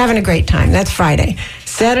 Having a great time. That's Friday.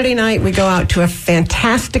 Saturday night, we go out to a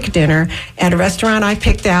fantastic dinner at a restaurant I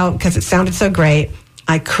picked out because it sounded so great.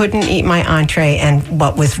 I couldn't eat my entree, and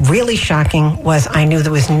what was really shocking was I knew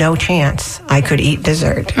there was no chance I could eat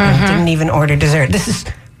dessert. I didn't even order dessert. This is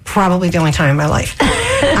probably the only time in my life.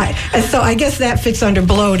 So I guess that fits under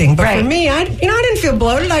bloating. But for me, I didn't feel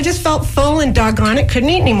bloated. I just felt full and doggone it, couldn't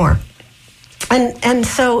eat anymore. And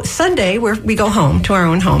so Sunday we go home to our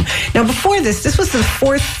own home. Now before this was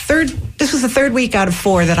the third week out of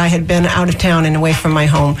 4 that I had been out of town and away from my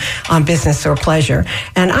home on business or pleasure.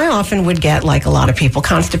 And I often would get, like a lot of people,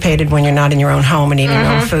 constipated when you're not in your own home and eating your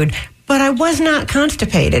own food. But I was not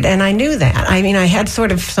constipated, and I knew that. I mean, I had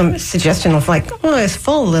sort of some suggestion of like, oh, I was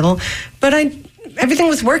full a little, but everything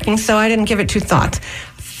was working, so I didn't give it 2 thoughts.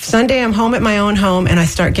 Sunday, I'm home at my own home, and I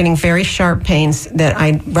start getting very sharp pains that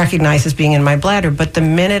I recognize as being in my bladder. But the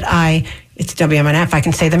minute it's WMNF, I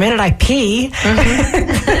can say the minute I pee,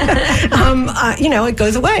 it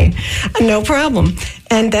goes away. No problem.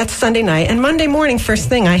 And that's Sunday night. And Monday morning, first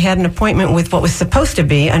thing, I had an appointment with what was supposed to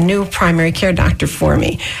be a new primary care doctor for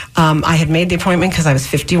me. I had made the appointment because I was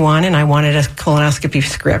 51 and I wanted a colonoscopy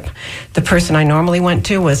script. The person I normally went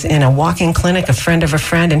to was in a walk-in clinic, a friend of a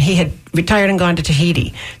friend, and he had retired and gone to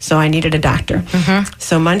Tahiti. So I needed a doctor.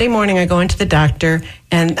 So Monday morning, I go into the doctor,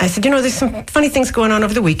 and I said, there's some funny things going on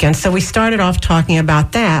over the weekend. So we started off talking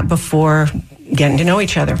about that before getting to know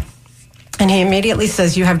each other. And he immediately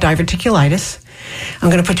says, you have diverticulitis. I'm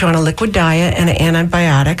going to put you on a liquid diet and an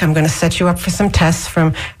antibiotic. I'm going to set you up for some tests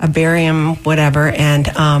from a barium whatever and,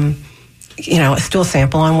 a stool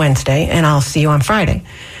sample on Wednesday, and I'll see you on Friday.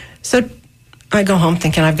 So I go home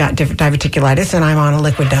thinking I've got diverticulitis and I'm on a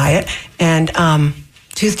liquid diet. And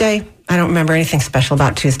Tuesday, I don't remember anything special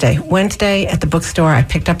about Tuesday. Wednesday at the bookstore, I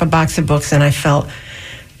picked up a box of books and I felt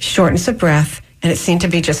shortness of breath, and it seemed to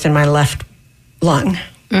be just in my left lung.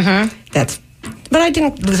 But I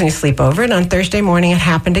didn't lose any sleep over it. On Thursday morning, it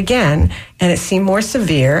happened again, and it seemed more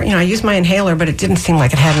severe. I used my inhaler, but it didn't seem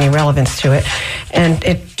like it had any relevance to it. And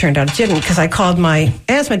it turned out it didn't, because I called my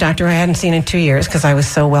asthma doctor I hadn't seen in 2 years because I was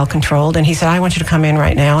so well controlled. And he said, I want you to come in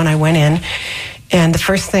right now. And I went in. And the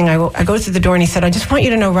first thing, I go through the door, and he said, I just want you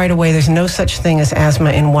to know right away there's no such thing as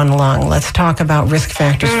asthma in one lung. Let's talk about risk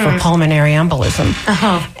factors for pulmonary embolism,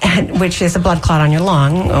 which is a blood clot on your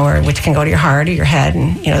lung, or which can go to your heart or your head,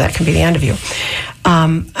 and that can be the end of you.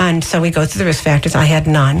 And so we go through the risk factors. I had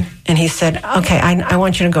none. And he said, okay, I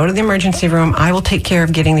want you to go to the emergency room. I will take care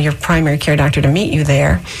of getting your primary care doctor to meet you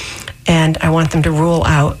there. And I want them to rule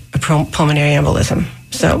out a pulmonary embolism.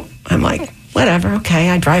 So I'm like, whatever, okay.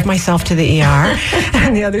 I drive myself to the ER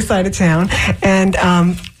on the other side of town and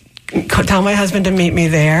tell my husband to meet me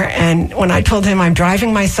there. And when I told him I'm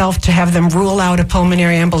driving myself to have them rule out a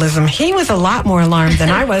pulmonary embolism, he was a lot more alarmed than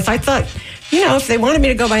I was. I thought if they wanted me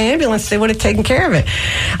to go by ambulance, they would have taken care of it.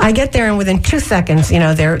 I get there, and within 2 seconds,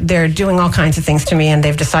 they're doing all kinds of things to me, and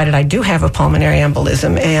they've decided I do have a pulmonary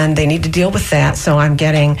embolism, and they need to deal with that. So I'm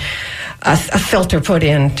getting a filter put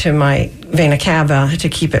into my vena cava to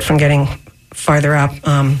keep it from getting farther up,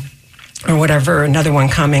 or whatever, another one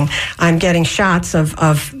coming. I'm getting shots of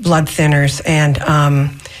blood thinners and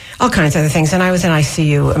all kinds of other things. And I was in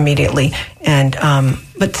ICU immediately. And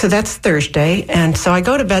so that's Thursday. And so I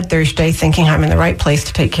go to bed Thursday thinking I'm in the right place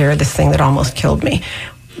to take care of this thing that almost killed me.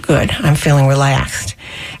 Good. I'm feeling relaxed.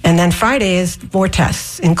 And then Friday is more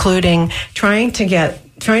tests, including trying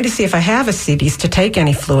to see if I have ascites to take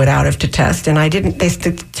any fluid out of to test. And I didn't.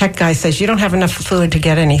 The tech guy says, you don't have enough fluid to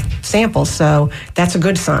get any samples, so that's a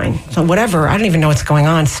good sign. So whatever, I don't even know what's going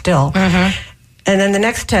on still. Mm-hmm. And then the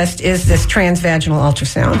next test is this transvaginal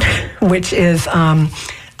ultrasound, which is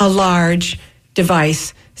a large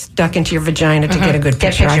device stuck into your vagina to get a good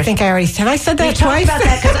picture. I think I said that twice? About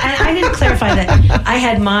that, because I didn't clarify that. I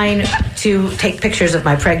had mine to take pictures of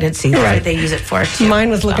my pregnancy. That's what they use it for, too. Mine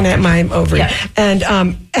was looking at my ovary. Yeah.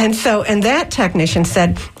 And that technician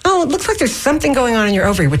said, it looks like there's something going on in your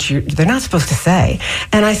ovary, which they're not supposed to say.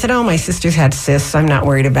 And I said, my sister's had cysts. I'm not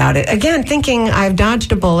worried about it. Again, thinking I've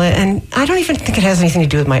dodged a bullet, and I don't even think it has anything to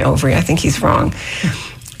do with my ovary. I think he's wrong.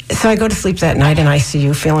 So I go to sleep that night in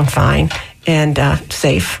ICU, feeling fine and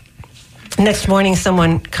safe. Next morning,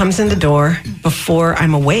 someone comes in the door before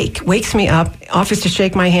I'm awake, wakes me up, offers to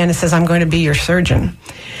shake my hand and says, I'm going to be your surgeon.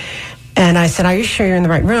 And I said, are you sure you're in the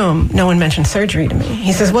right room? No one mentioned surgery to me.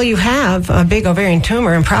 He says, well, you have a big ovarian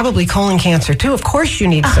tumor and probably colon cancer, too. Of course you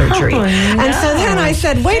need surgery. No. And so then I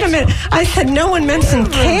said, wait a minute. I said, no one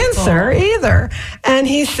mentioned cancer either. And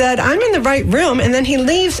he said, I'm in the right room. And then he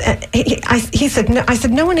leaves. He said, no. I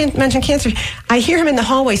said, no one mentioned cancer. I hear him in the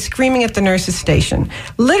hallway screaming at the nurse's station,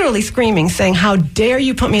 literally screaming, saying, how dare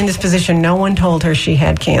you put me in this position? No one told her she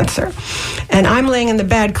had cancer. And I'm laying in the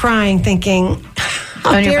bed crying, thinking,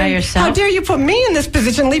 How dare you put me in this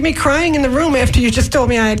position, leave me crying in the room after you just told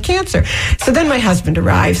me I had cancer? So then my husband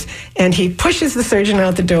arrives, and he pushes the surgeon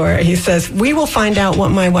out the door. He says, we will find out what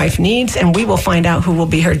my wife needs, and we will find out who will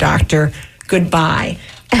be her doctor. Goodbye.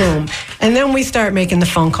 Boom. And then we start making the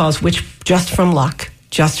phone calls, which just from luck,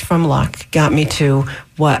 got me to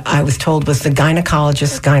what I was told was the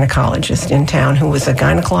gynecologist in town, who was a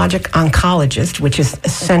gynecologic oncologist, which is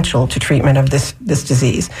essential to treatment of this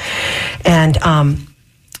disease.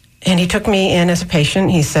 And he took me in as a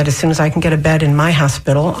patient. He said, as soon as I can get a bed in my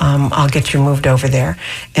hospital, I'll get you moved over there.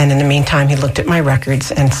 And in the meantime, he looked at my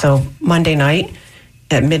records. And so Monday night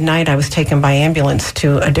at midnight, I was taken by ambulance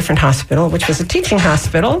to a different hospital, which was a teaching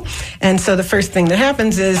hospital. And so the first thing that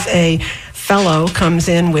happens is a fellow comes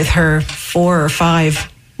in with her 4 or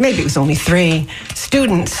 5, maybe it was only 3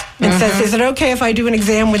 students, and says, is it okay if I do an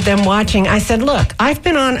exam with them watching? I said, look, I've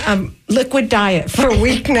been on a liquid diet for a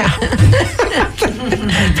week now.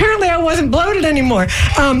 Apparently I wasn't bloated anymore.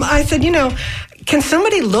 I said, can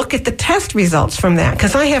somebody look at the test results from that?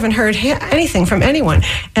 Because I haven't heard anything from anyone.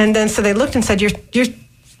 And then so they looked and said,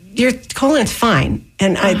 your colon's fine.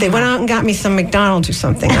 And they went out and got me some McDonald's or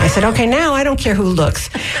something. I said, okay, now I don't care who looks.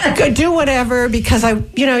 Go do whatever, because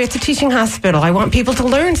it's a teaching hospital. I want people to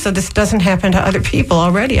learn so this doesn't happen to other people.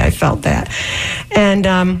 Already I felt that.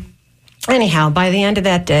 And anyhow, by the end of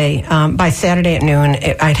that day, by Saturday at noon,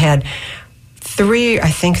 I'd had 3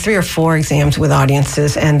 or 4 exams with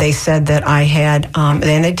audiences, and they said that I had, and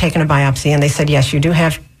they'd taken a biopsy, and they said, yes, you do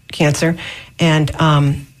have cancer, and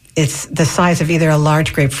it's the size of either a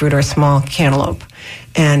large grapefruit or a small cantaloupe.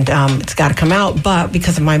 And it's got to come out, but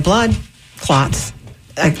because of my blood clots,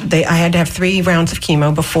 I had to have 3 rounds of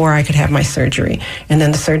chemo before I could have my surgery. And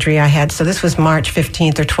then the surgery I had, so this was March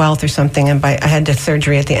 15th or 12th or something, and I had the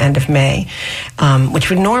surgery at the end of May, which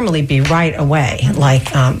would normally be right away,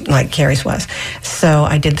 like Kerry's was. So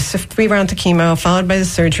I did the 3 rounds of chemo, followed by the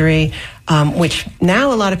surgery, which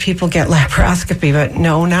now a lot of people get laparoscopy, but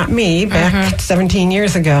no, not me. Back 17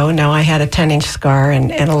 years ago, no, I had a 10-inch scar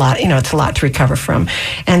and a lot, it's a lot to recover from.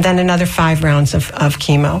 And then another 5 rounds of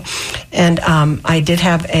chemo. And I did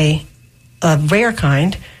have a rare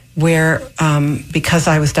kind where, because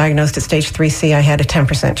I was diagnosed at stage 3C, I had a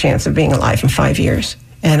 10% chance of being alive in 5 years.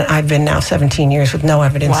 And I've been now 17 years with no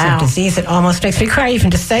evidence of disease. It almost makes me cry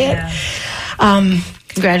even to say it.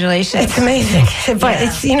 Congratulations. It's amazing. But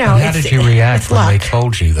it's, how did you react when they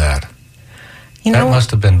told you that? That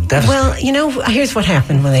must have been devastating. Well, here's what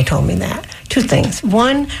happened when they told me that. Two things.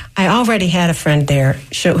 One, I already had a friend there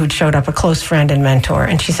who'd showed up, a close friend and mentor,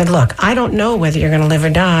 and she said, look, I don't know whether you're going to live or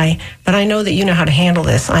die, but I know that you know how to handle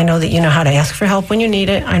this. I know that you know how to ask for help when you need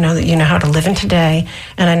it. I know that you know how to live in today,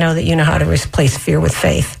 and I know that you know how to replace fear with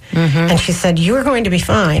faith. And she said, you're going to be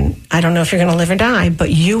fine. I don't know if you're going to live or die,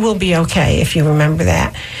 but you will be okay if you remember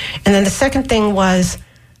that. And then the second thing was,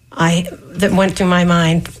 that went through my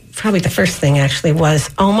mind, probably the first thing actually, was,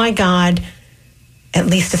 oh my God, at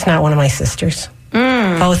least it's not one of my sisters.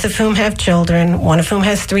 Both of whom have children, one of whom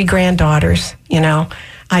has 3 granddaughters,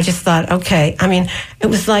 I just thought, okay. I mean, it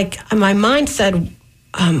was like my mind said,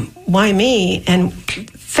 why me? And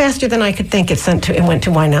faster than I could think, it went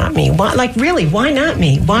to why not me? Really, why not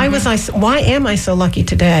me? Why am I so lucky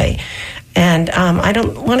today? And I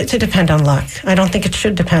don't want it to depend on luck. I don't think it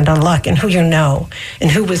should depend on luck and who you know and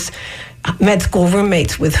who was med school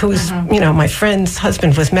roommates with my friend's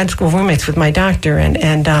husband was med school roommates with my doctor,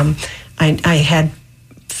 and I had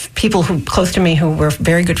people close to me who were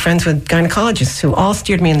very good friends with gynecologists who all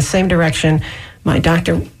steered me in the same direction. My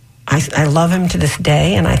doctor, I love him to this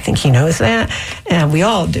day, and I think he knows that, and we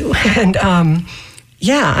all do. And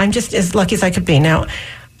I'm just as lucky as I could be. Now,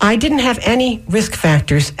 I didn't have any risk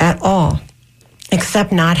factors at all,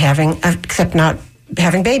 except not having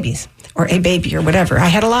babies. Or a baby or whatever. I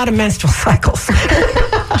had a lot of menstrual cycles.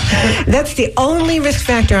 That's the only risk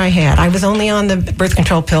factor I had. I was only on the birth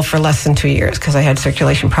control pill for less than 2 years because I had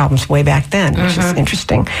circulation problems way back then, which is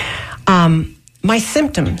interesting. My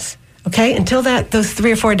symptoms, okay, until those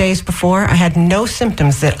 3 or 4 days before, I had no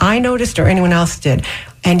symptoms that I noticed or anyone else did.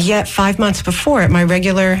 And yet 5 months before, at my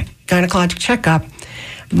regular gynecologic checkup,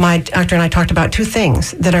 my doctor and I talked about 2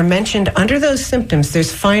 things that are mentioned under those symptoms.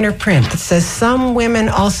 There's finer print that says some women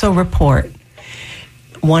also report.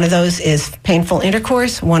 One of those is painful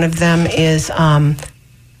intercourse. One of them is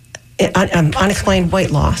unexplained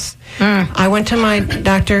weight loss. I went to my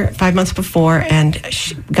doctor 5 months before and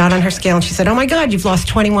she got on her scale and she said, oh my God, you've lost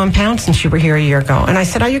 21 pounds since you were here a year ago. And I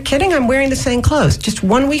said, are you kidding? I'm wearing the same clothes. Just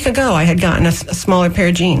 1 week ago, I had gotten a smaller pair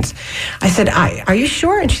of jeans. I said, are you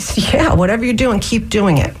sure? And she said, yeah, whatever you're doing, keep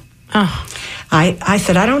doing it. Oh. I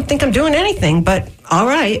said, I don't think I'm doing anything, but all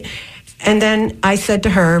right. And then I said to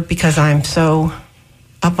her, because I'm so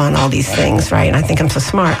up on all these things, right? And I think I'm so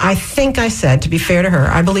smart. I think I said, to be fair to her,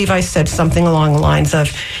 I believe I said something along the lines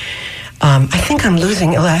of, I think I'm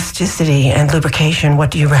losing elasticity and lubrication.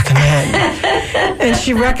 What do you recommend? And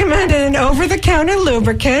she recommended an over-the-counter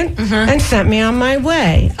lubricant and sent me on my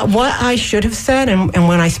way. What I should have said, and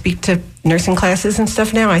when I speak to nursing classes and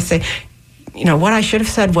stuff now, I say, what I should have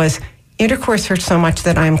said was, intercourse hurts so much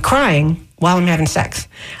that I'm crying while I'm having sex.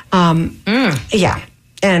 Yeah.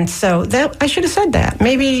 And so I should have said that.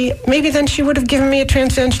 Maybe then she would have given me a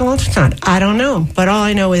transvaginal ultrasound. I don't know. But all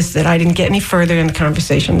I know is that I didn't get any further in the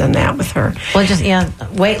conversation than that with her. Well, just,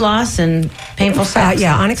 weight loss and painful sex.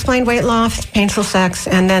 Unexplained weight loss, painful sex,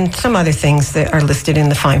 and then some other things that are listed in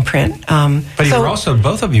the fine print. But you were also,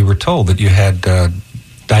 both of you were told that you had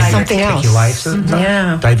diverticulitis,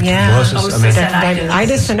 diverticulosis,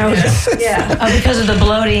 because of the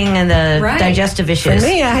bloating and the digestive issues. For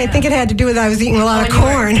me, I think it had to do with I was eating a lot of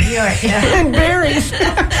corn and berries.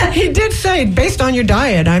 He did say, based on your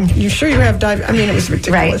diet, you sure you have diabetes? I mean, it was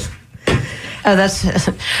ridiculous. Right. Oh, that's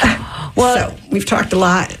well. So we've talked a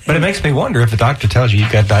lot, but it makes me wonder if the doctor tells you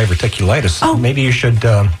you've got diverticulitis. Maybe you should.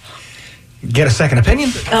 Get a second opinion?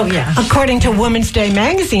 Oh, yeah. According to Women's Day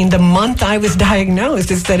magazine, the month I was diagnosed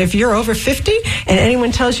is that if you're over 50 and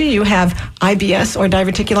anyone tells you have IBS or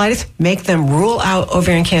diverticulitis, make them rule out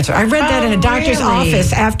ovarian cancer. I read that in a doctor's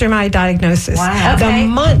office after my diagnosis. Wow. The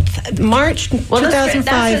month, March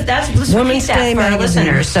 2005, let's Women's Day for magazine. Our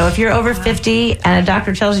listeners. So if you're over 50 and a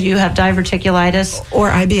doctor tells you have diverticulitis or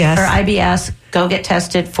IBS, go get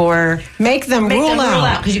tested for... Make them rule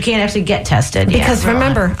out. Because you can't actually get tested. Because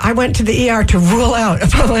remember, I went to the ER to rule out a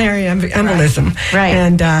pulmonary embolism. Right.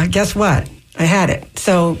 And guess what? I had it.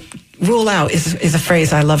 So rule out is a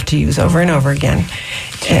phrase I love to use over and over again.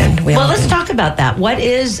 And let's talk about that. What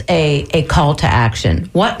is a call to action?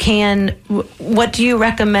 What do you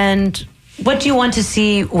recommend... What do you want to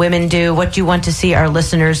see women do? What do you want to see our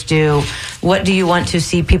listeners do? What do you want to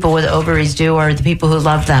see people with ovaries do, or the people who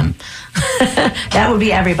love them? That would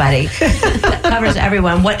be everybody. That covers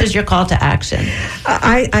everyone. What is your call to action?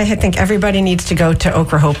 I think everybody needs to go to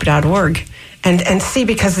okrahope.org and see,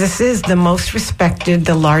 because this is the most respected,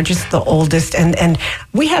 the largest, the oldest, and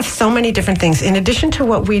we have so many different things. In addition to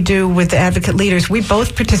what we do with the advocate leaders, we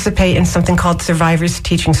both participate in something called Survivors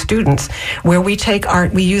Teaching Students, where we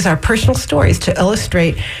use our personal stories to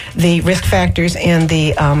illustrate the risk factors and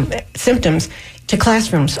the symptoms to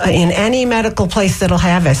classrooms in any medical place that'll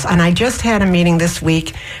have us. And I just had a meeting this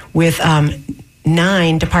week with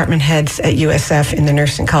 9 department heads at USF in the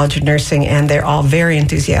Nursing College of Nursing, and they're all very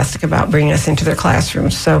enthusiastic about bringing us into their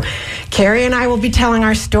classrooms. So Kerry and I will be telling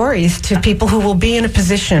our stories to people who will be in a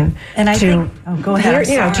position go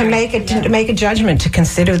ahead. To make a judgment, to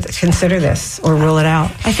consider this or rule it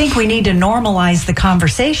out. I think we need to normalize the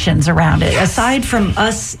conversations around it. Aside from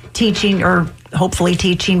us teaching or hopefully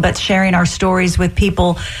teaching, but sharing our stories with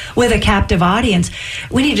people with a captive audience,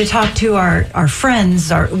 we need to talk to our friends,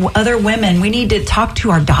 our other women. We need to talk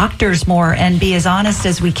to our doctors more and be as honest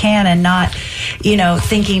as we can, and not,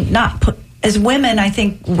 as women, I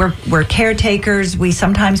think we're caretakers. We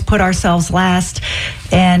sometimes put ourselves last,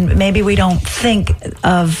 and maybe we don't think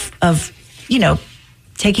of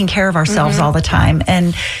taking care of ourselves all the time.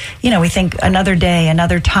 And, we think another day,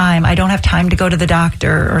 another time, I don't have time to go to the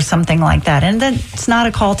doctor or something like that. And then it's not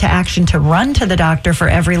a call to action to run to the doctor for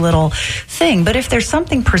every little thing. But if there's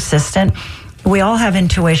something persistent, we all have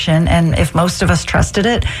intuition, and if most of us trusted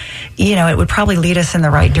it, it would probably lead us in the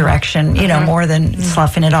right direction, more than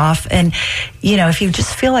sloughing it off. And, if you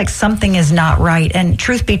just feel like something is not right, and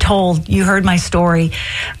truth be told, you heard my story,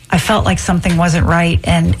 I felt like something wasn't right,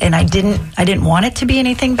 and I didn't want it to be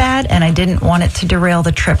anything bad, and I didn't want it to derail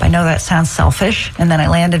the trip. I know that sounds selfish, and then I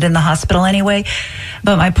landed in the hospital anyway.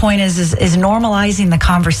 But my point is normalizing the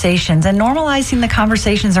conversations, and normalizing the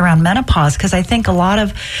conversations around menopause, because I think a lot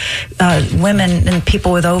of women and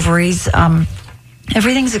people with ovaries,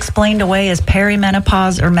 everything's explained away as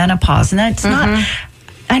perimenopause or menopause, and that's not.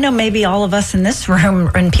 I know maybe all of us in this room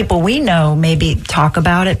and people we know maybe talk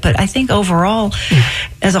about it, but I think overall,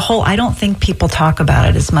 as a whole, I don't think people talk about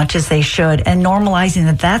it as much as they should. And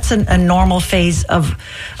normalizing that's a normal phase of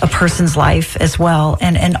a person's life as well,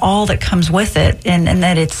 and all that comes with it, and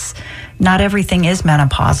that it's not everything is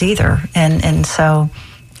menopause either. And so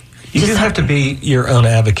you do have to be your own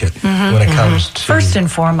advocate when it comes to first and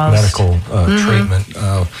foremost medical treatment.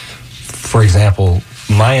 For example,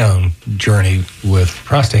 my own journey with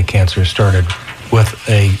prostate cancer started with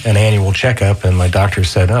an annual checkup, and my doctor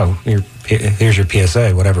said, here's your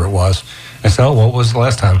PSA, whatever it was. I said, what was the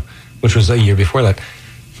last time? Which was a year before that.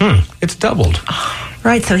 It's doubled.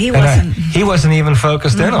 Right, so he wasn't even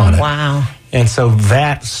focused in on it. Wow. And so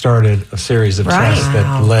that started a series of tests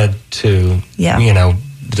that led to, the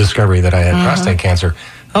discovery that I had prostate cancer.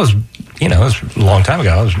 It was a long time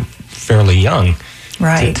ago. I was fairly young.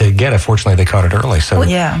 Right. To get it. Fortunately, they caught it early. So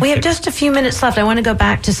we have just a few minutes left. I want to go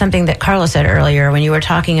back to something that Carla said earlier when you were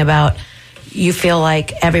talking about you feel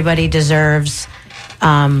like everybody deserves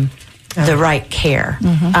the right care.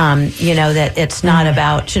 That it's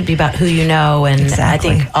not should be about who you know. And exactly.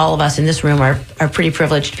 I think all of us in this room are pretty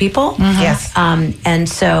privileged people. Yes. And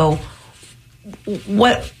so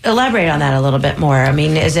elaborate on that a little bit more. I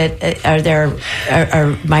mean,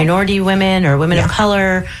 are minority women or women of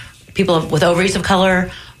color, people with ovaries of color,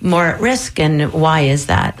 more at risk, and why is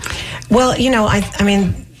that? Well, I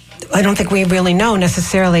mean, I don't think we really know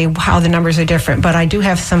necessarily how the numbers are different, but I do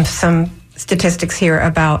have some statistics here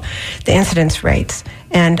about the incidence rates,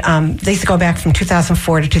 and these go back from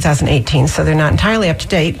 2004 to 2018, so they're not entirely up to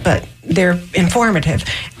date, but they're informative.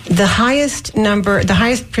 The highest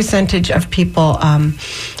percentage of people,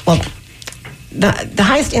 the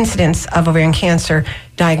highest incidence of ovarian cancer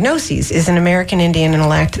diagnoses is in American Indian and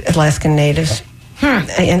Alaskan Natives,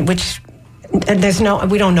 and we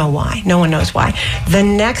don't know why. No one knows why. The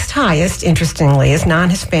next highest, interestingly, is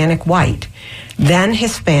non-Hispanic white, then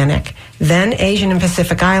Hispanic, then Asian and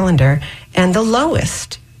Pacific Islander, and the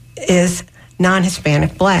lowest is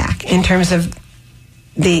non-Hispanic black in terms of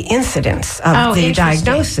the incidence of the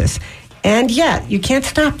diagnosis. And yet, you can't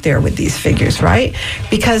stop there with these figures, right?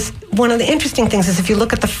 Because one of the interesting things is if you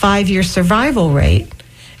look at the 5-year survival rate,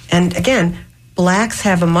 and again, blacks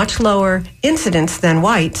have a much lower incidence than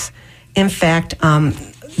whites. In fact, over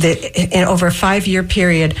a 5-year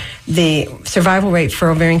period, the survival rate for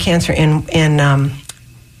ovarian cancer in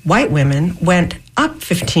white women went up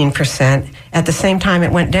 15%. At the same time,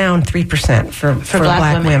 it went down 3% for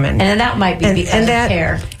black women. And that might be because of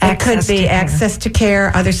care. It could be access to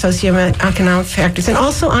care, other socioeconomic factors. And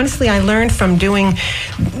also, honestly, I learned from doing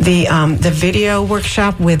the video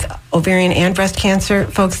workshop with ovarian and breast cancer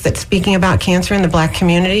folks that speaking about cancer in the black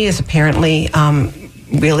community is apparently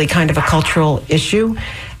really kind of a cultural issue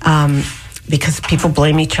because people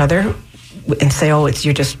blame each other and say,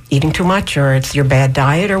 you're just eating too much, or it's your bad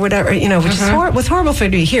diet, or whatever, which is was horrible for me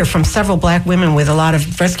to hear from several black women with a lot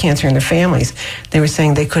of breast cancer in their families. They were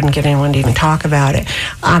saying they couldn't get anyone to even talk about it.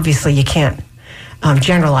 Obviously, you can't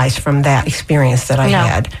generalize from that experience that I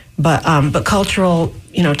had, but cultural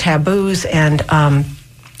taboos, and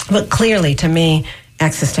but clearly, to me,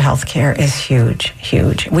 access to health care is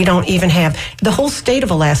huge. We don't even have, the whole state of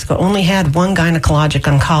Alaska only had one gynecologic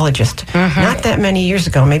oncologist not that many years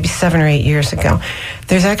ago, maybe 7 or 8 years ago.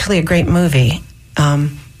 There's actually a great movie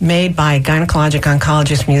made by gynecologic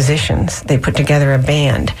oncologist musicians. They put together a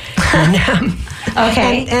band. And,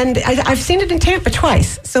 okay. And I've seen it in Tampa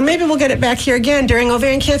twice. So maybe we'll get it back here again during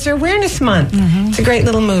Ovarian Cancer Awareness Month. It's a great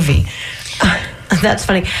little movie. That's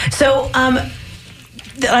funny. So,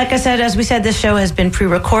 like I said, as we said, this show has been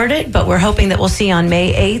pre-recorded, but we're hoping that we'll see on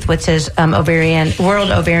May 8th, which is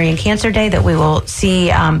World Ovarian Cancer Day, that we will see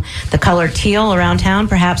the color teal around town,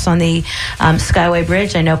 perhaps on the Skyway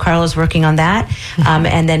Bridge. I know Carla's working on that.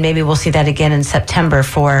 And then maybe we'll see that again in September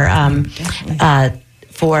for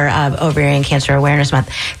Ovarian Cancer Awareness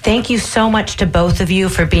Month. Thank you so much to both of you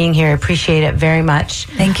for being here. I appreciate it very much.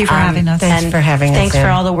 Thank you for having us. Thanks for having us. Thanks for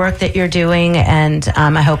all the work that you're doing, and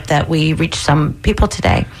I hope that we reach some people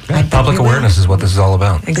today. Public awareness is what this is all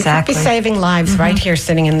about. Exactly. We could be saving lives right here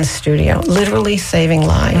sitting in the studio, literally saving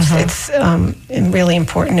lives. It's really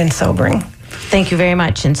important and sobering. Thank you very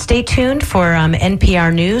much. And stay tuned for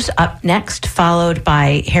NPR News up next, followed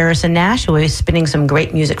by Harrison Nash, who is spinning some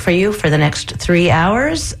great music for you for the next 3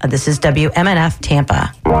 hours. This is WMNF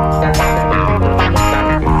Tampa.